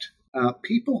that.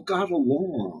 People got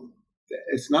along.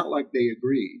 It's not like they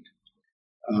agreed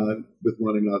with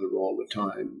one another all the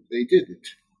time. They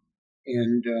didn't.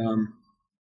 And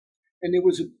there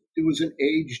was an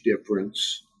age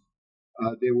difference.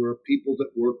 There were people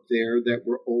that worked there that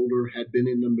were older, had been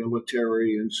in the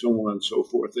military, and so on and so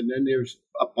forth. And then there's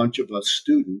a bunch of us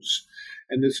students,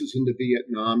 and this is in the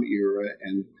Vietnam era.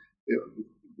 And the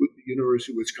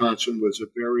University of Wisconsin was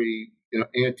a very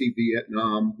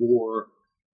anti-Vietnam War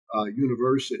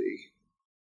university,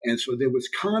 and so there was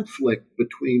conflict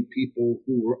between people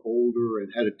who were older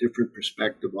and had a different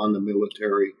perspective on the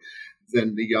military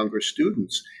than the younger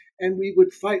students. And we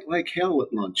would fight like hell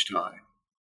at lunchtime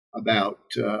about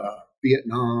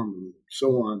Vietnam and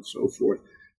so on and so forth.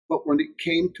 But when it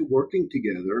came to working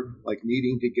together, like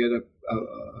needing to get a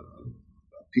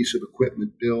piece of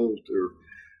equipment built, or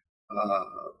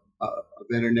a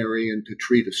veterinarian to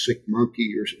treat a sick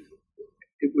monkey,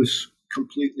 it was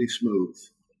completely smooth.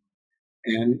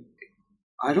 And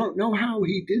I don't know how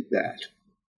he did that,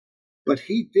 but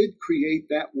he did create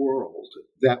that world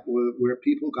where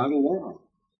people got along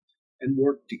and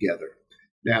worked together.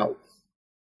 Now,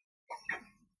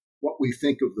 what we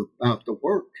think about the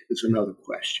work is another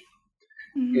question.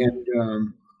 Mm-hmm.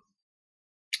 And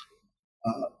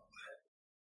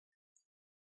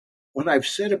what I've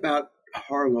said about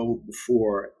Harlow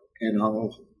before, and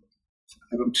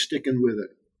I'm sticking with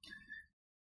it.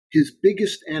 His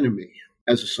biggest enemy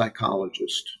as a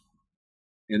psychologist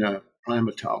and a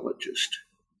primatologist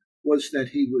was that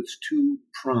he was too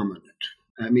prominent.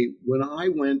 I mean, when I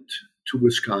went to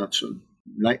Wisconsin,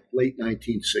 late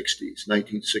 1960s,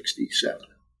 1967,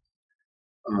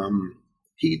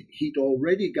 he'd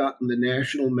already gotten the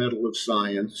National Medal of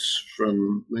Science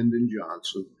from Lyndon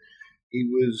Johnson. He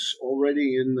was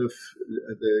already in the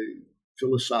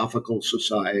Philosophical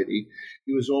Society.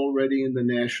 He was already in the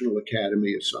National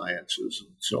Academy of Sciences,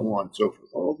 and so on and so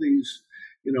forth. All these,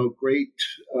 great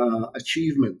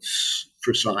achievements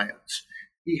for science.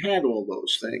 He had all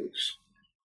those things.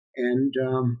 And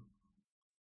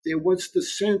there was the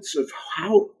sense of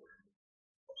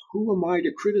who am I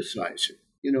to criticize him?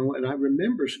 And I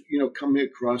remember, coming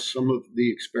across some of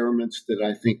the experiments that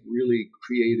I think really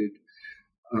created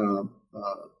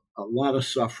a lot of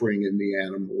suffering in the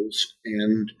animals,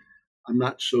 and I'm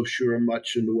not so sure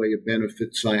much in the way of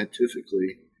benefit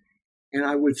scientifically. And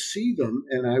I would see them,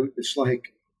 and it's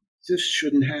like, this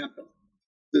shouldn't happen.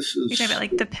 This is... You're talking about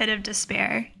like the pit of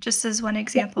despair, just as one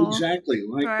example. Exactly.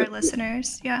 Like for our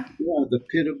listeners, yeah. Yeah, the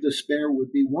pit of despair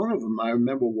would be one of them. I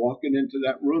remember walking into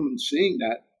that room and seeing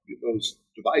those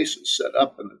devices set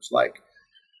up, and it's like,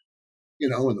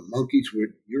 and the monkeys with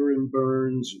urine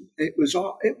burns. And it was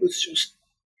just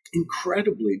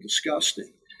incredibly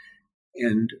disgusting.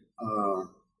 And,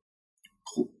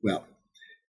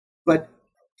 but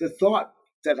the thought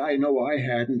that I know I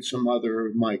had and some other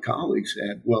of my colleagues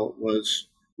had, was,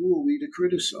 who are we to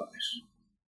criticize?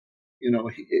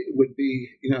 It would be,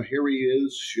 here he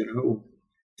is,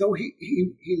 though he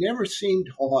never seemed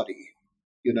haughty,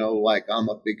 like I'm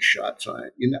a big shot. So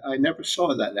I never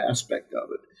saw that aspect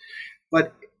of it.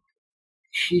 But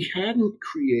he hadn't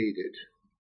created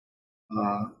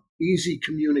easy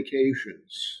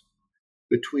communications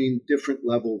between different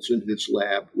levels in his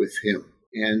lab with him.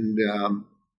 And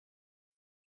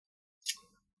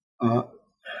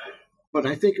but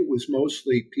I think it was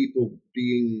mostly people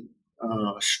being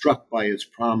struck by his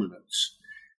prominence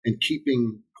and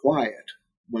keeping quiet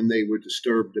when they were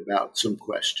disturbed about some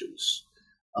questions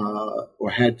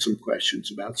or had some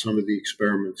questions about some of the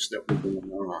experiments that were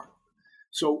going on.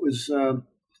 So it was,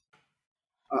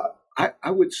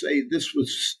 I would say this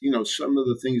was, some of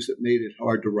the things that made it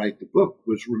hard to write the book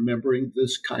was remembering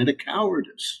this kind of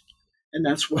cowardice. And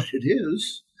that's what it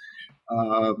is.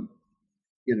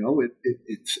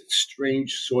 It's a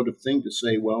strange sort of thing to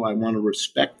say, well, I want to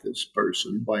respect this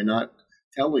person by not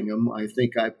telling him I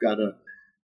think I've got a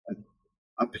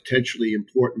potentially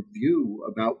important view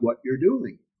about what you're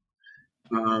doing.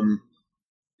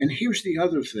 And here's the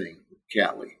other thing,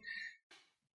 Callie.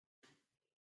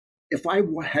 If I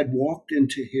had walked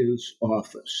into his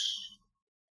office,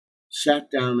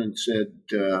 sat down and said,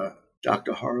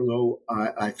 Dr. Harlow,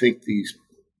 I think these,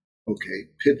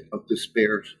 pit of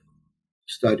despair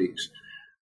studies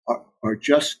are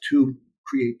just to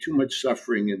create too much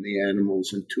suffering in the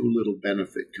animals and too little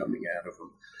benefit coming out of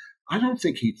them, I don't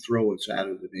think he'd throw us out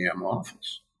of the damn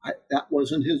office. That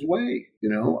wasn't his way.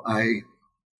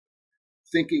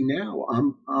 Thinking now,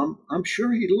 I'm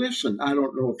sure he'd listen. I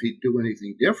don't know if he'd do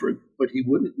anything different, but he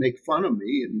wouldn't make fun of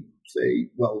me and say,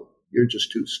 well, you're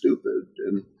just too stupid.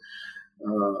 And,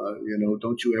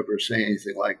 don't you ever say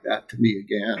anything like that to me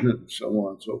again, and so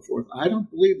on and so forth. I don't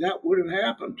believe that would have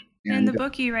happened. And in the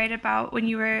book you write about when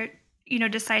you were,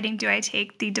 deciding, do I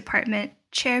take the department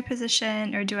chair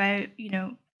position or do I,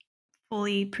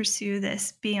 fully pursue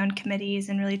this being on committees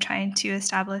and really trying to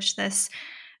establish this,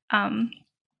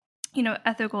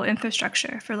 ethical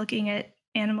infrastructure for looking at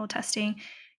animal testing.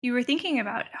 You were thinking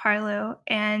about Harlow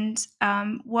and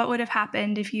what would have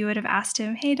happened if you would have asked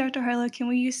him, hey, Dr. Harlow, can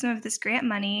we use some of this grant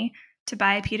money to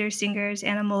buy Peter Singer's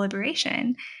Animal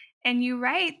Liberation? And you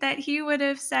write that he would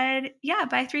have said, yeah,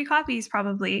 buy 3 copies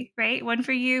probably, right? 1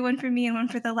 for you, 1 for me, and 1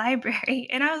 for the library.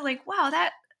 And I was like, wow,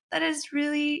 that is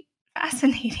really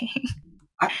fascinating.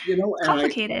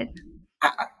 Complicated.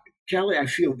 Callie, I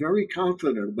feel very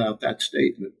confident about that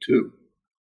statement too.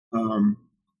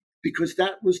 Because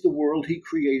that was the world he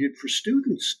created for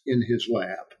students in his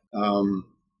lab.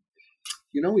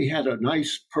 He had a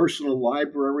nice personal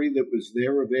library that was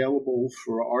there available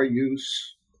for our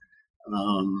use.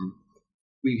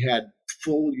 We had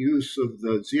full use of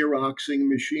the Xeroxing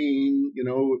machine,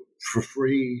 for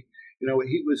free.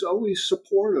 He was always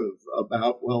supportive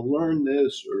about, well, learn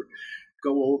this or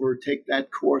go over, take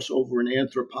that course over in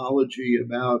anthropology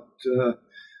about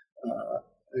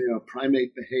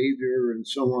primate behavior and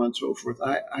so on and so forth.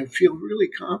 I feel really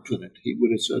confident he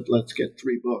would have said, let's get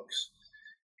 3 books.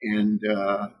 And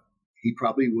he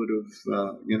probably would have,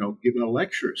 given a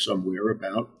lecture somewhere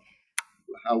about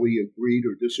how he agreed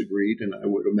or disagreed, and I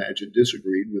would imagine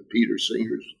disagreed with Peter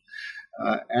Singer's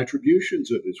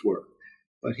attributions of his work.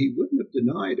 But he wouldn't have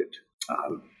denied it.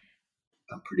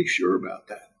 I'm pretty sure about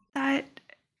that. That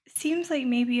seems like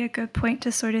maybe a good point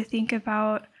to sort of think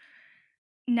about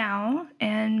now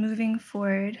and moving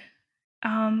forward.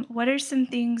 What are some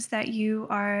things that you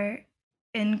are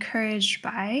encouraged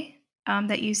by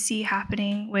that you see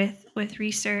happening with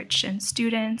research and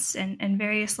students and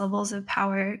various levels of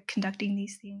power conducting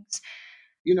these things?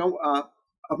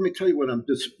 Let me tell you what I'm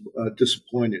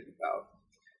disappointed about.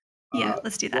 Yeah,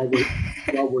 let's do that.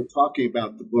 while we're talking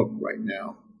about the book right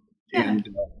now, Yeah. and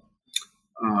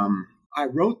I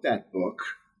wrote that book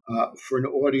for an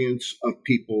audience of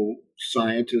people,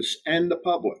 scientists, and the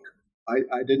public.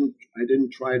 I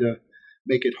didn't try to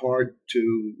make it hard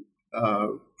to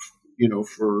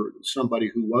for somebody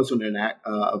who wasn't an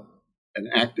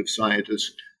active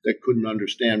scientist that couldn't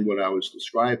understand what I was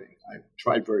describing. I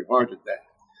tried very hard at that.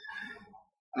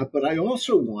 But I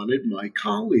also wanted my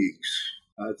colleagues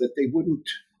that they wouldn't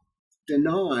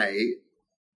deny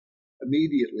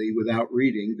immediately without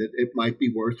reading that it might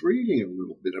be worth reading a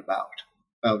little bit about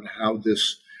how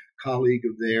this colleague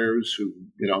of theirs who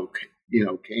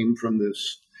came from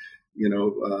this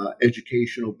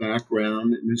educational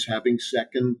background and is having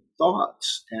second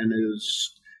thoughts and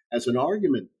has an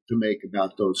argument to make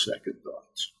about those second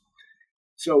thoughts.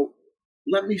 So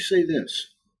let me say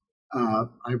this.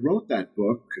 I wrote that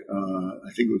book,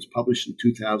 I think it was published in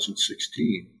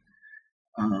 2016.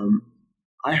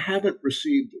 I haven't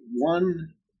received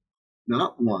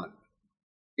not one,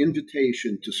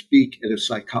 invitation to speak at a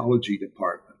psychology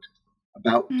department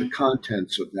about the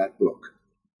contents of that book.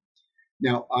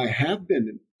 Now, I have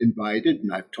been invited,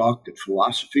 and I've talked at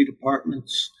philosophy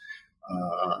departments,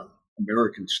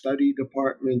 American study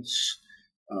departments,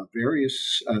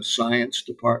 various science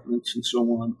departments, and so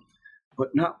on,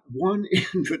 but not one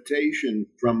invitation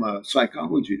from a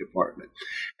psychology department.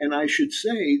 And I should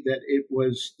say that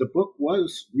the book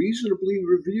was reasonably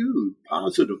reviewed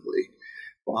positively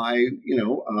by,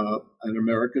 an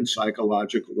American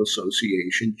Psychological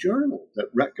Association journal that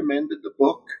recommended the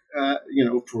book,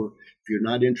 if you're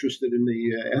not interested in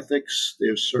the ethics,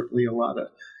 there's certainly a lot of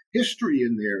history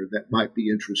in there that might be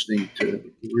interesting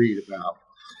to read about.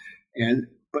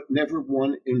 But never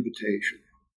one invitation.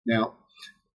 Now,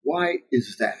 why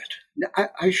is that? Now,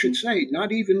 I should say,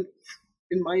 not even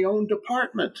in my own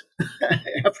department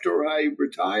after I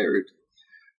retired.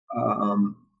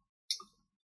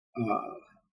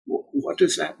 What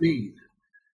does that mean?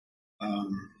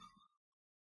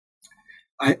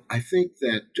 I think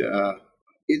that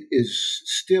it is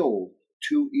still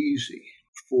too easy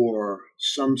for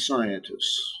some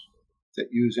scientists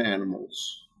that use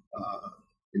animals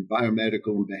in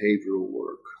biomedical and behavioral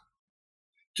work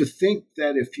to think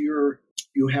that if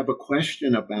you have a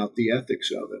question about the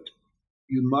ethics of it,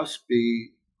 you must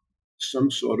be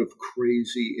some sort of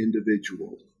crazy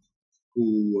individual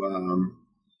who,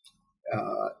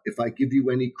 if I give you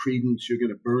any credence, you're going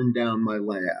to burn down my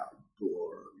lab,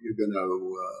 or you're going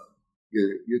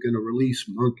to release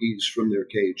monkeys from their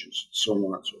cages, so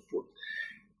on and so forth.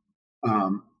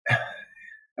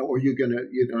 Or you're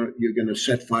going to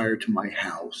set fire to my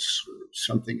house, or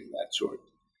something of that sort.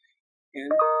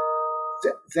 And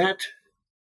that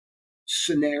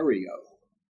scenario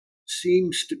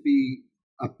seems to be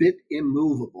a bit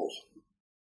immovable.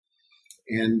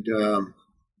 And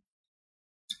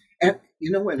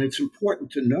it's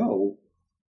important to know,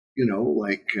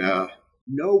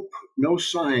 no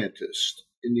scientist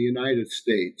in the United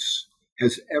States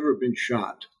has ever been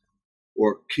shot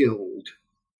or killed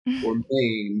or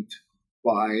maimed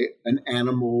by an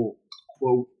animal,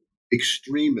 quote,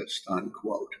 extremist,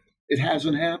 unquote. It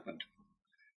hasn't happened.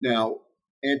 Now,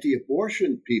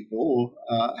 anti-abortion people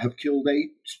have killed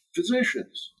 8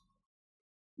 physicians.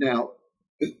 Now,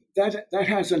 that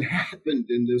hasn't happened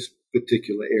in this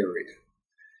particular area.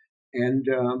 And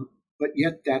but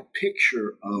yet that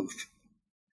picture of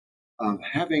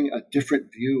having a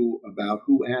different view about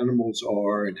who animals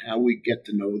are and how we get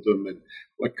to know them and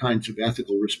what kinds of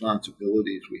ethical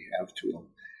responsibilities we have to them,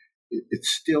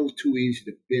 it's still too easy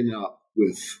to bin up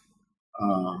with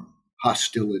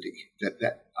hostility.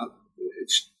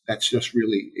 That's just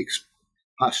really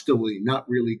hostility, not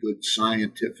really good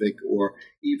scientific or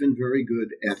even very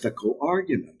good ethical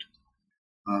argument,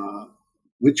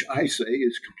 which I say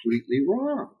is completely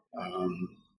wrong.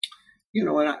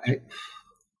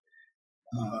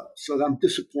 So I'm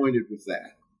disappointed with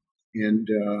that, and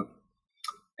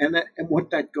what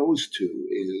that goes to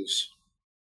is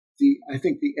I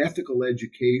think the ethical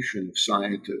education of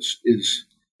scientists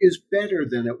is better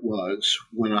than it was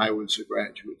when I was a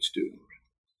graduate student.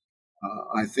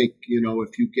 I think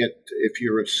if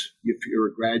you're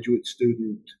a graduate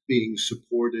student being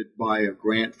supported by a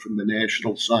grant from the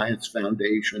National Science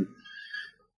Foundation,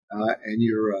 and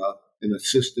you're an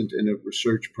assistant in a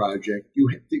research project,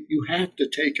 you have to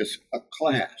take a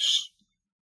class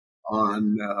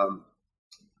on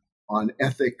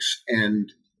ethics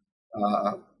and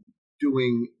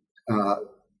doing uh,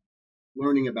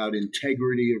 learning about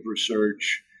integrity of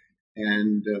research,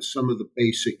 and some of the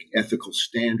basic ethical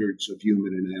standards of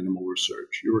human and animal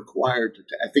research. You're required to,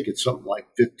 I think it's something like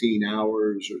 15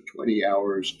 hours or 20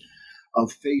 hours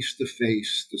of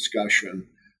face-to-face discussion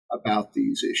about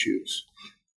these issues.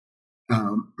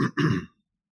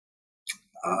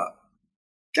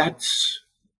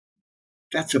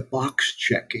 That's a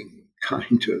box-checking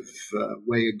kind of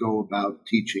way to go about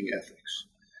teaching ethics.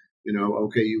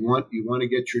 Okay, you want to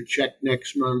get your check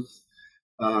next month.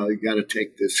 You got to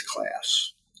take this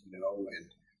class. And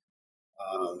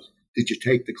did you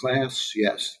take the class?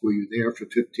 Yes. Were you there for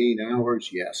 15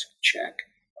 hours? Yes. Check.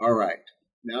 All right.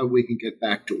 Now we can get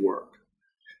back to work.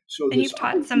 And you've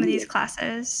taught some of these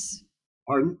classes.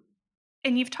 Pardon?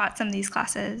 And you've taught some of these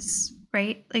classes,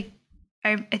 right? Like,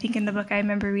 I think in the book I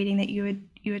remember reading that you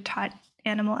had taught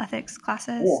animal ethics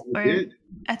classes or did.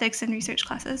 Ethics and research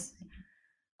classes.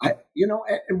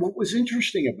 And what was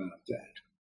interesting about that,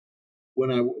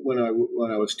 when I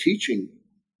was teaching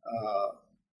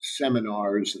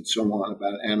seminars and so on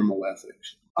about animal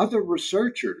ethics, other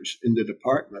researchers in the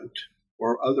department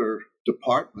or other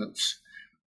departments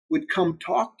would come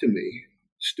talk to me,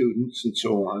 students and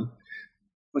so on,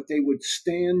 but they would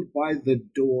stand by the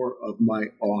door of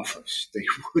my office. They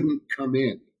wouldn't come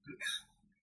in.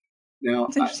 Now,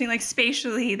 it's interesting, like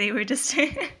spatially, they were just,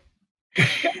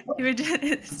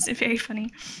 it's very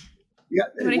funny. Yeah.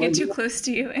 When I get too close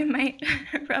to you, it might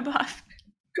rub off.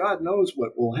 God knows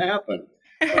what will happen.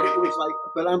 But it was like,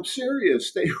 but I'm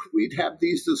serious. We'd have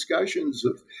these discussions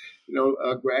of,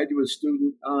 a graduate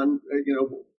student on,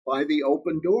 by the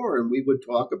open door, and we would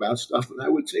talk about stuff. And I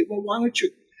would say, well, why don't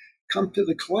you come to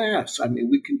the class? I mean,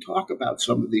 we can talk about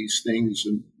some of these things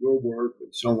and your work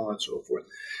and so on and so forth.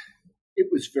 It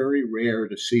was very rare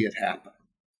to see it happen.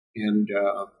 And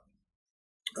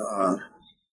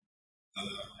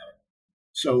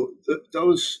so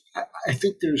I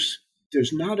think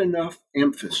there's not enough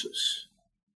emphasis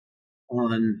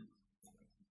on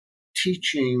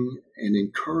teaching and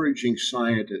encouraging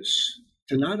scientists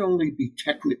to not only be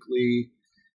technically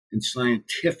and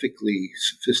scientifically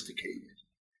sophisticated,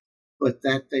 but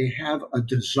that they have a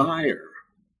desire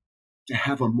to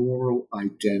have a moral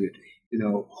identity.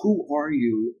 Who are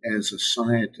you as a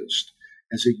scientist,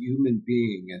 as a human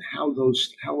being, and how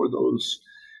are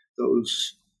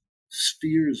those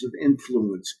spheres of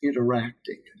influence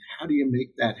interacting, and how do you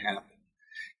make that happen?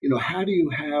 How do you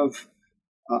have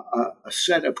a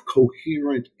set of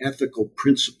coherent ethical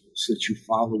principles that you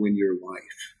follow in your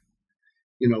life,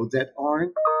 that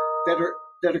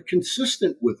are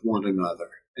consistent with one another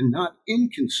and not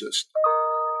inconsistent.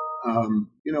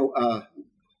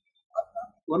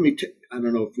 I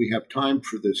don't know if we have time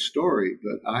for this story,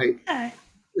 but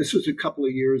this was a couple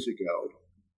of years ago.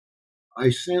 I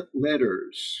sent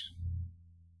letters,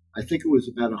 I think it was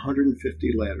about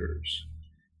 150 letters,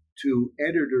 to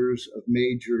editors of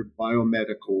major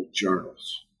biomedical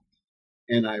journals.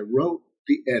 And I wrote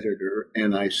the editor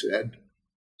and I said,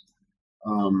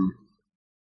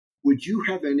 would you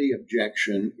have any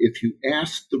objection if you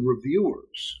asked the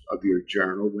reviewers of your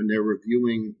journal, when they're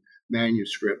reviewing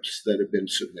manuscripts that have been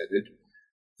submitted,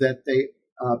 that they,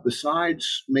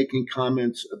 besides making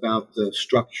comments about the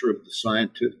structure of the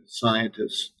science,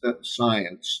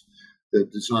 the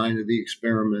design of the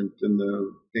experiment and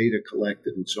the data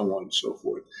collected and so on and so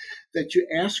forth, that you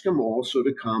ask them also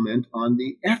to comment on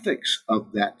the ethics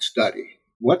of that study.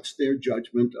 What's their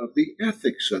judgment of the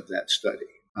ethics of that study?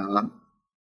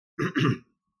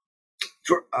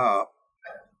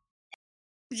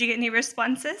 Did you get any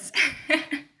responses?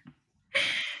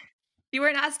 You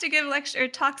weren't asked to give lecture or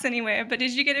talks anywhere, but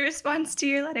did you get a response to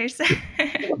your letters?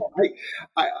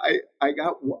 I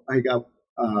got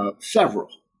several,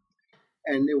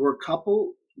 and there were a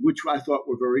couple which I thought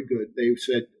were very good. They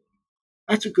said,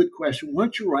 "That's a good question. Why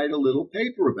don't you write a little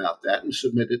paper about that and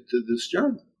submit it to this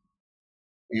journal?"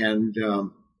 And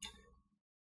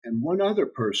one other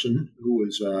person who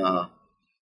was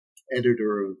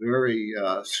editor of a very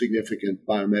significant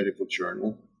biomedical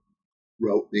journal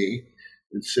wrote me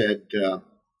and said,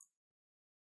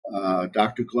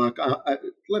 Dr. Gluck,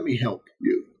 let me help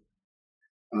you.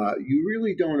 You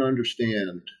really don't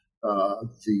understand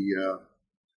the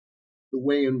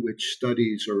way in which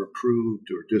studies are approved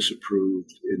or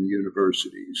disapproved in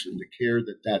universities and the care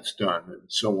that that's done and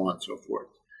so on and so forth.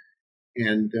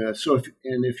 And so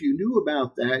if you knew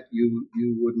about that,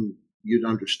 you'd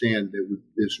understand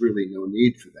there's really no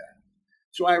need for that.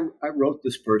 So I wrote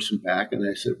this person back and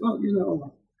I said, well,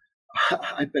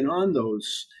 I've been on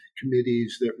those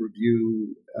committees that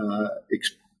review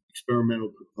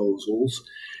experimental proposals,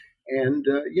 and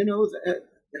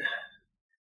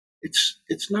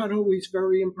it's not always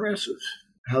very impressive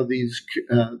how these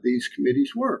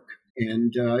committees work.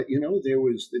 And there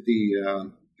was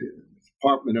the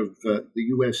Department of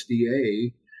the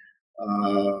USDA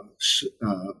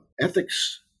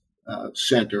ethics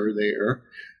center there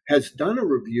has done a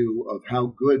review of how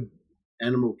good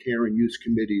animal care and use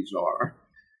committees are,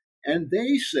 and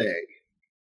they say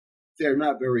they're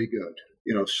not very good.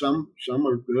 Some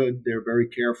are good. They're very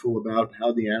careful about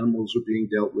how the animals are being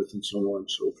dealt with and so on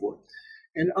and so forth.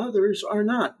 And others are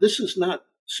not. This is not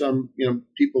some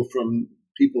people from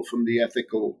the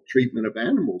ethical treatment of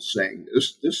animals saying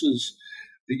this. This is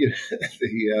the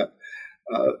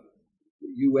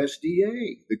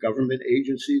USDA, the government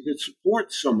agency that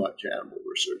supports so much animal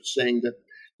research, saying that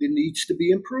there needs to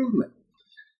be improvement.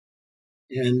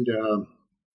 And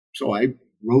so I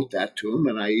wrote that to him,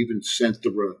 and I even sent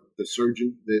the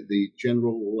surgeon, the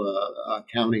general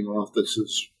accounting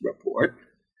office's report.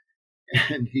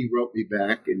 And he wrote me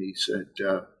back, and he said,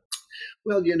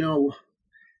 well,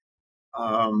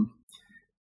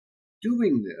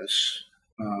 doing this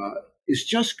is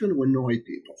just going to annoy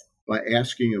people by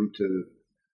asking them to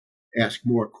ask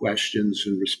more questions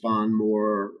and respond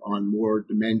more on more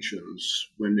dimensions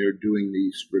when they're doing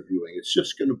these reviewing. It's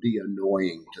just going to be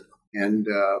annoying to them. And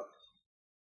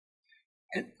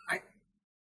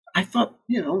I thought,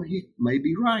 he may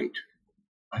be right.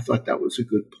 I thought that was a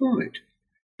good point.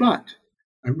 But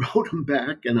I wrote him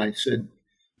back and I said,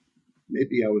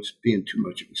 maybe I was being too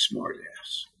much of a smart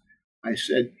ass. I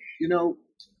said,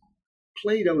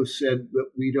 Plato said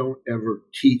that we don't ever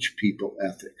teach people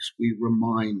ethics. We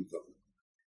remind them.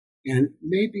 And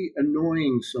maybe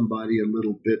annoying somebody a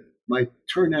little bit might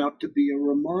turn out to be a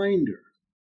reminder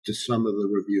to some of the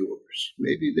reviewers.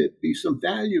 Maybe there'd be some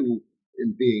value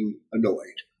in being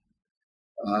annoyed,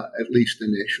 at least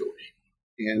initially.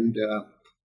 And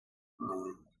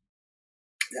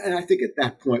I think at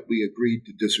that point we agreed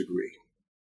to disagree.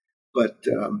 But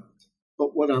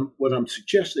what I'm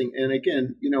suggesting, and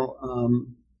again,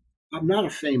 I'm not a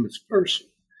famous person,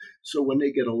 so when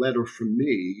they get a letter from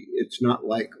me, it's not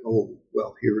like, oh,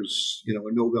 well, here's a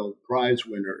Nobel Prize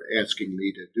winner asking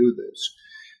me to do this.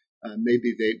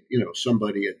 Maybe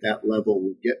somebody at that level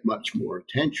would get much more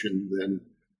attention than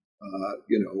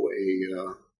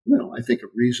I think a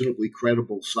reasonably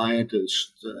credible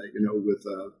scientist, with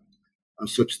a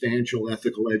substantial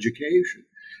ethical education.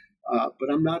 But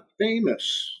I'm not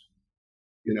famous.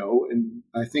 And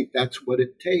I think that's what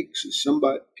it takes is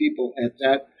people at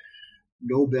that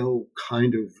Nobel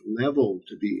kind of level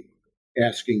to be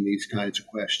asking these kinds of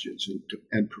questions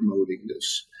and promoting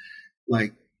this.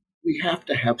 Like, we have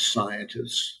to have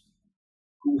scientists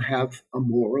who have a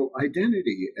moral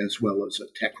identity as well as a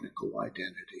technical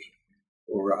identity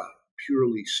or a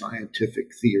purely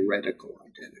scientific theoretical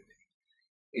identity.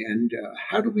 And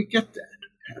how do we get that?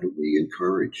 How do we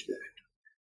encourage that?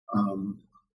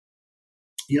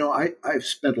 I've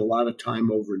spent a lot of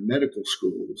time over in medical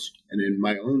schools and in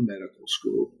my own medical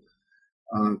school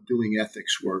doing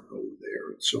ethics work over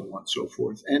there and so on and so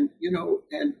forth. And,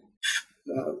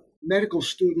 medical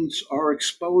students are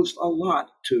exposed a lot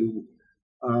to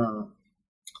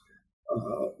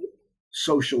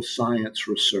social science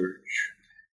research,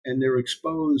 and they're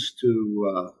exposed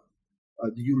to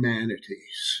the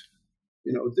humanities.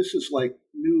 This is like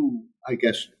new, I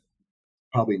guess,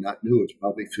 probably not new, it's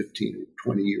probably 15 or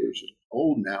 20 years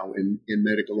old now in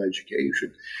medical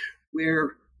education,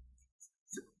 where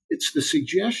it's the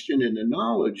suggestion and the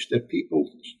knowledge that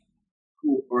people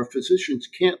who are physicians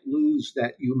can't lose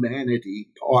that humanity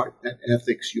part, that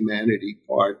ethics humanity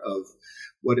part of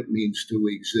what it means to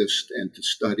exist and to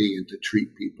study and to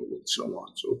treat people and so on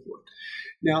and so forth.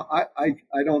 Now,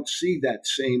 I don't see that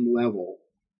same level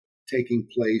taking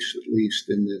place, at least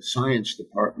in the science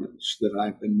departments that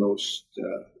I've been most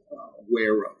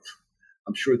aware of.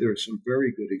 I'm sure there are some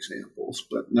very good examples,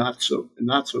 but not so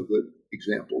good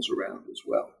examples around as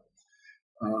well.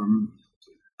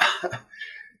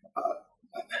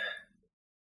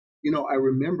 I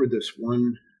remember this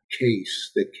one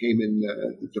case that came in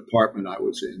the department I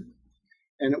was in,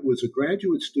 and it was a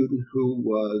graduate student who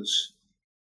was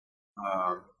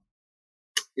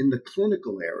in the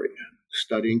clinical area,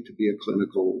 studying to be a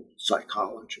clinical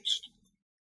psychologist.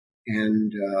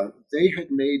 And they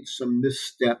had made some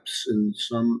missteps in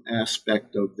some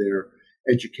aspect of their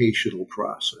educational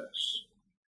process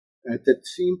that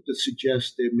seemed to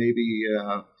suggest that maybe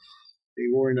they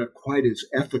weren't quite as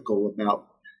ethical about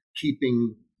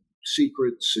keeping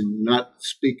secrets and not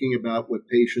speaking about what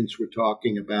patients were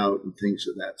talking about and things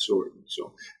of that sort. And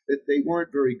so that they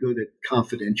weren't very good at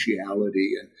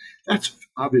confidentiality. And that's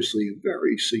obviously a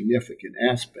very significant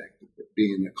aspect of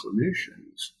being a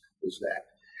clinician, as that.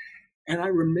 And I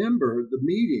remember the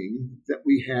meeting that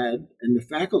we had, and the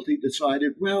faculty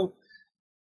decided, well,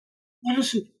 why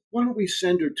don't we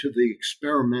send her to the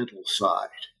experimental side?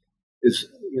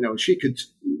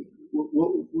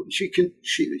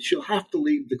 She'll have to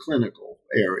leave the clinical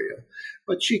area,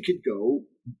 but she could go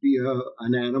be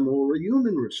an animal or a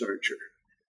human researcher.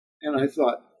 And I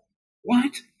thought,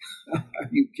 what? Are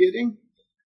you kidding?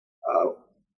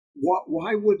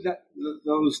 Why would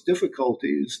those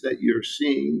difficulties that you're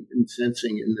seeing and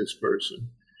sensing in this person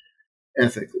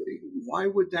ethically, why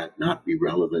would that not be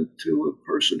relevant to a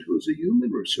person who's a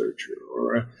human researcher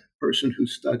or a person who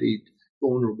studied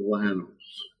vulnerable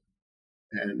animals?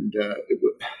 And it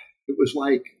was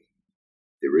like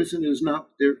there's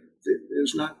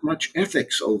not much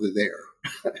ethics over there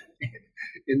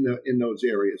in those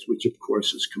areas, which of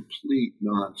course is complete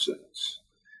nonsense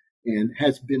and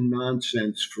has been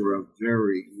nonsense for a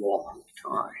very long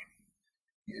time.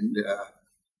 And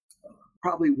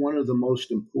probably one of the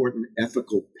most important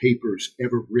ethical papers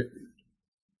ever written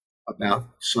about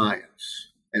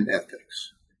science and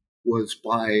ethics was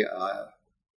by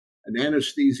an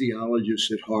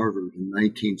anesthesiologist at Harvard in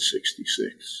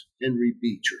 1966, Henry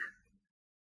Beecher.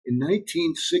 In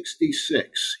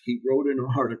 1966, he wrote an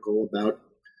article about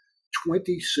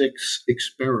 26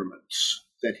 experiments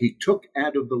that he took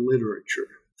out of the literature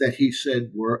that he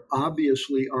said were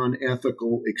obviously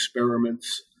unethical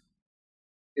experiments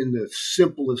in the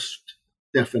simplest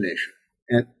definition.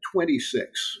 At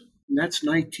 26, and that's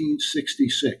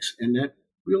 1966, and that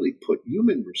really put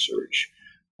human research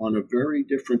on a very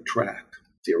different track.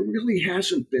 There really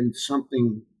hasn't been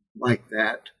something like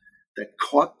that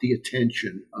caught the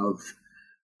attention of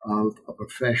a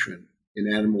profession in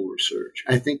animal research.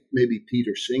 I think maybe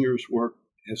Peter Singer's work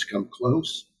has come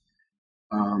close,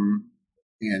 and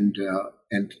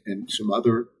some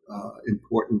other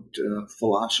important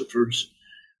philosophers.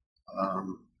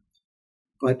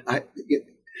 But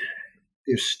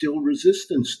there's still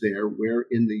resistance there, where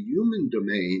in the human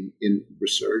domain in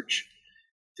research,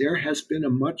 there has been a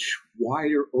much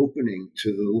wider opening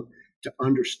to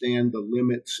understand the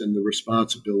limits and the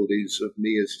responsibilities of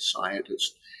me as a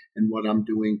scientist and what I'm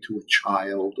doing to a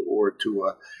child or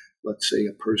to let's say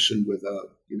a person with a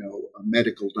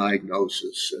medical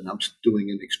diagnosis, and I'm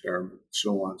doing an experiment,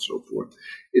 so on and so forth.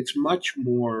 It's much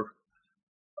more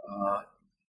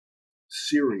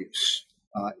serious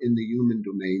in the human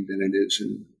domain than it is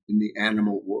in the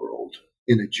animal world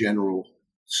in a general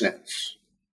sense,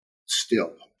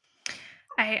 still.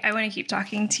 I want to keep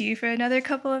talking to you for another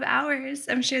couple of hours.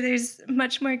 I'm sure there's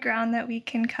much more ground that we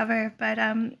can cover. But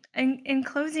in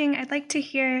closing, I'd like to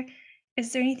hear,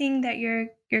 is there anything that you're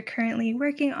currently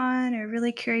working on or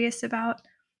really curious about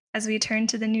as we turn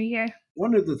to the new year?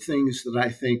 One of the things that I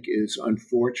think is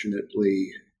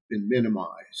unfortunately been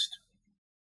minimized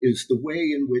is the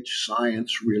way in which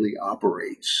science really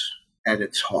operates at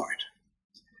its heart.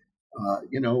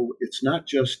 It's not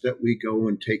just that we go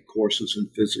and take courses in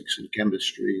physics and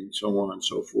chemistry and so on and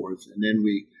so forth, and then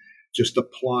we just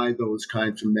apply those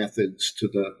kinds of methods to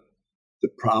the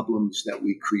problems that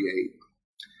we create.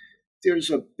 There's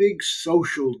a big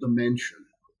social dimension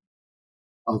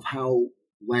of how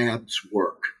labs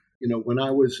work. When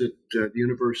I was at the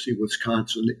University of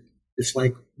Wisconsin, it's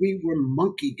like we were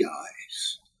monkey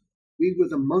guys. We were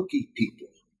the monkey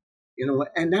people,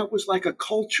 and that was like a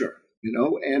culture,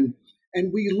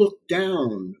 and we looked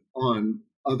down on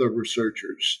other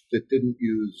researchers that didn't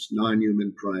use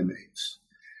non-human primates.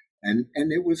 And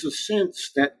there was a sense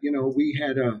that, we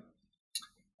had a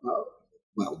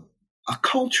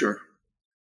culture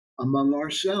among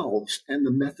ourselves, and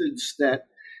the methods that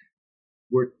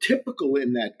were typical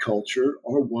in that culture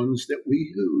are ones that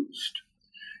we used.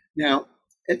 Now,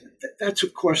 that's,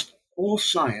 of course, all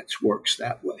science works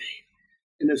that way,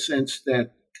 in a sense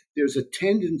that there's a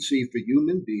tendency for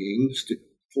human beings to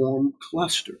form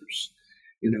clusters,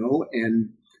 and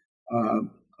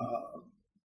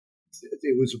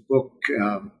there was a book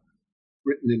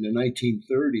written in the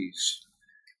 1930s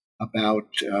about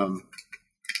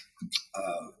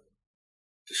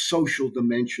the social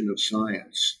dimension of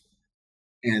science.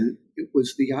 And it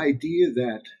was the idea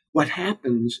that what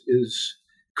happens is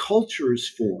cultures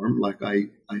form, like I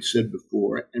said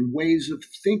before, and ways of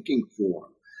thinking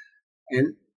form.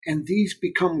 And these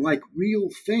become like real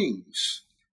things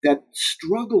that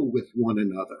struggle with one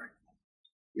another,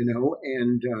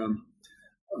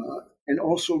 and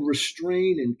also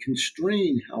restrain and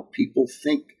constrain how people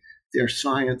think their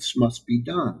science must be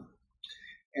done.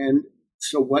 And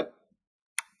so what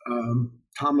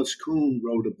Thomas Kuhn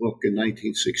wrote a book in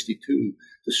 1962,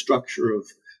 The Structure of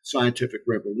Scientific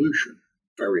Revolution,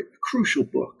 very crucial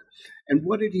book. And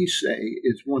what did he say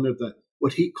is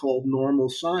what he called normal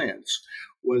science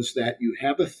was that you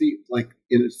have like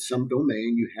in some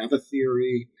domain, you have a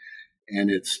theory and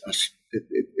it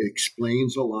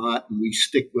explains a lot, and we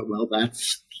stick with, well,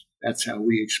 that's how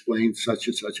we explain such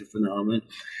and such a phenomenon.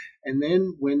 And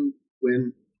then when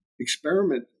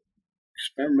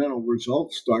experimental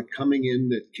results start coming in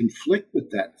that conflict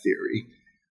with that theory,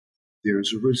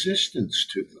 there's a resistance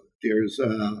to them. There's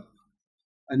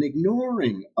an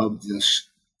ignoring of this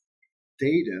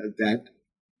data that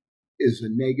is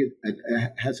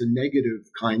has a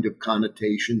negative kind of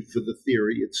connotation for the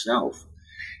theory itself,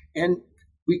 and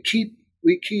we keep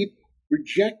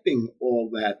rejecting all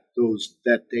that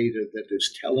data that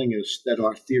is telling us that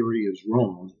our theory is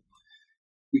wrong.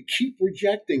 We keep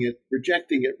rejecting it,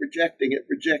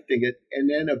 and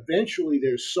then eventually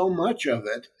there's so much of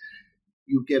it,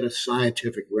 you get a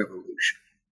scientific revolution.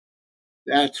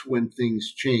 That's when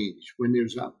things change, when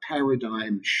there's a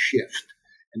paradigm shift.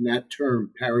 And that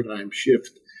term, paradigm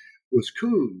shift, was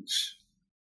Kuhn's.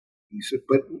 He said,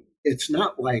 but it's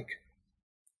not like,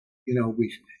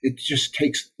 it just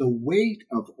takes the weight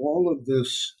of all of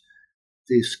this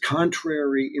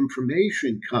contrary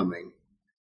information coming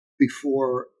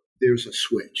before there's a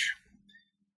switch.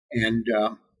 And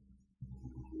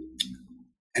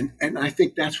I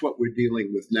think that's what we're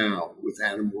dealing with now with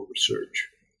animal research,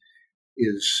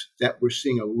 is that we're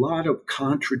seeing a lot of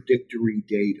contradictory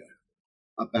data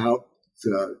about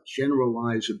the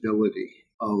generalizability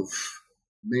of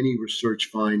many research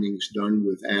findings done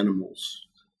with animals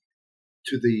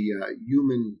to the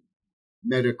human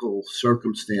medical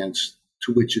circumstance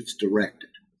to which it's directed,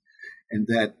 and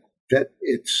that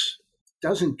it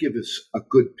doesn't give us a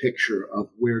good picture of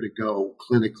where to go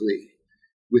clinically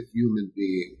with human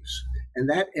beings. And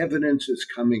that evidence is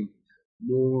coming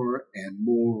more and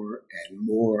more and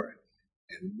more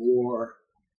and more,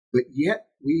 but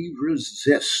yet we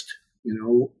resist.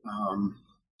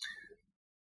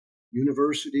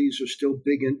 Universities are still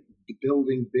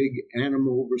building big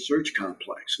animal research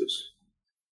complexes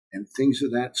and things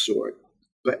of that sort.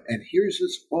 And here's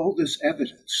all this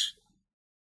evidence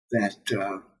that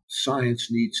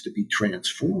science needs to be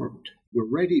transformed. We're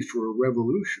ready for a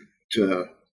revolution to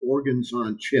organs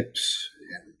on chips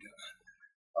and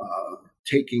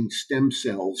taking stem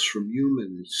cells from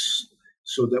humans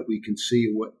so that we can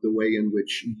see the way in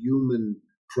which human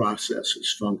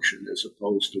processes function as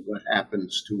opposed to what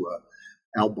happens to an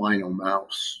albino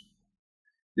mouse.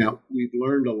 Now, we've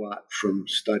learned a lot from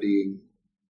studying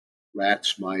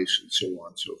rats, mice, and so on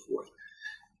and so forth.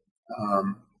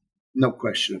 No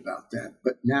question about that.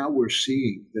 But now we're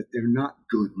seeing that they're not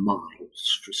good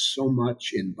models for so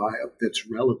much in that's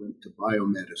relevant to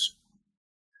biomedicine.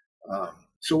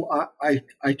 So what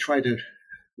I try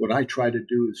to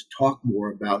do is talk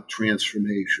more about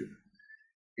transformation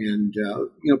and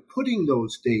putting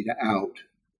those data out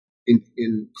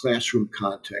in classroom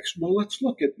context. Well, let's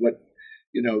look at what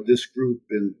this group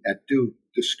at Duke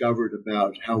discovered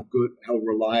about how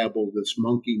reliable this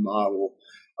monkey model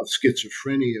of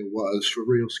schizophrenia was for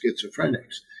real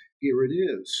schizophrenics. Here it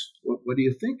is. What do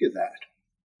you think of that?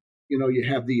 You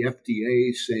have the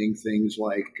FDA saying things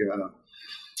like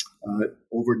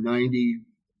over 90%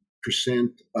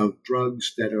 of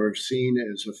drugs that are seen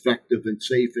as effective and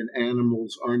safe in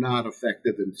animals are not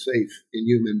effective and safe in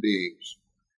human beings.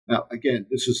 Now, again,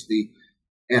 this is the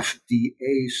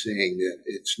FDA saying that.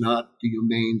 It's not the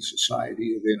Humane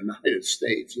Society of the United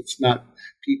States. It's not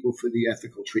People for the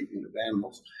Ethical Treatment of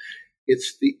Animals.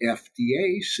 It's the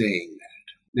FDA saying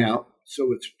that. Now,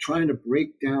 so it's trying to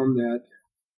break down that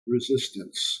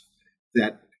resistance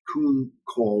that Kuhn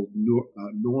called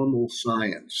normal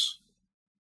science.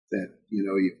 That,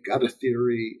 you've got a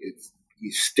theory,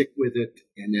 you stick with it,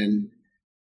 and then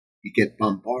you get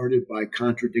bombarded by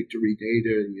contradictory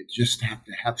data, and you just have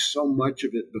to have so much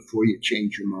of it before you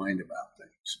change your mind about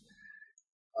things.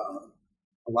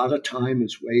 A lot of time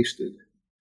is wasted.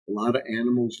 A lot of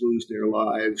animals lose their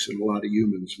lives, and a lot of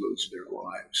humans lose their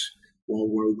lives while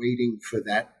we're waiting for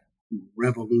that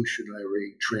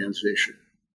revolutionary transition.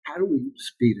 How do we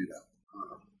speed it up?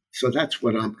 So that's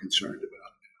what I'm concerned about.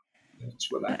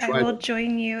 That's what I will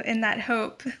join you in that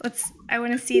hope. I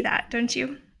want to see that, don't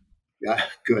you? Yeah,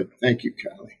 good. Thank you,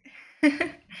 Callie.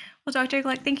 Well, Dr.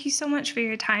 Gluck, thank you so much for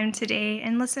your time today.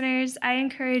 And listeners, I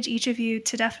encourage each of you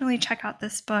to definitely check out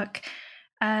this book,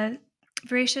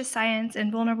 Voracious Science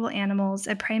and Vulnerable Animals,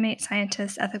 A Primate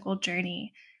Scientist's Ethical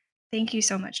Journey. Thank you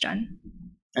so much, John.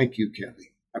 Thank you,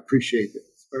 Kelly. I appreciate it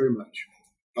very much.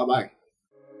 Bye-bye.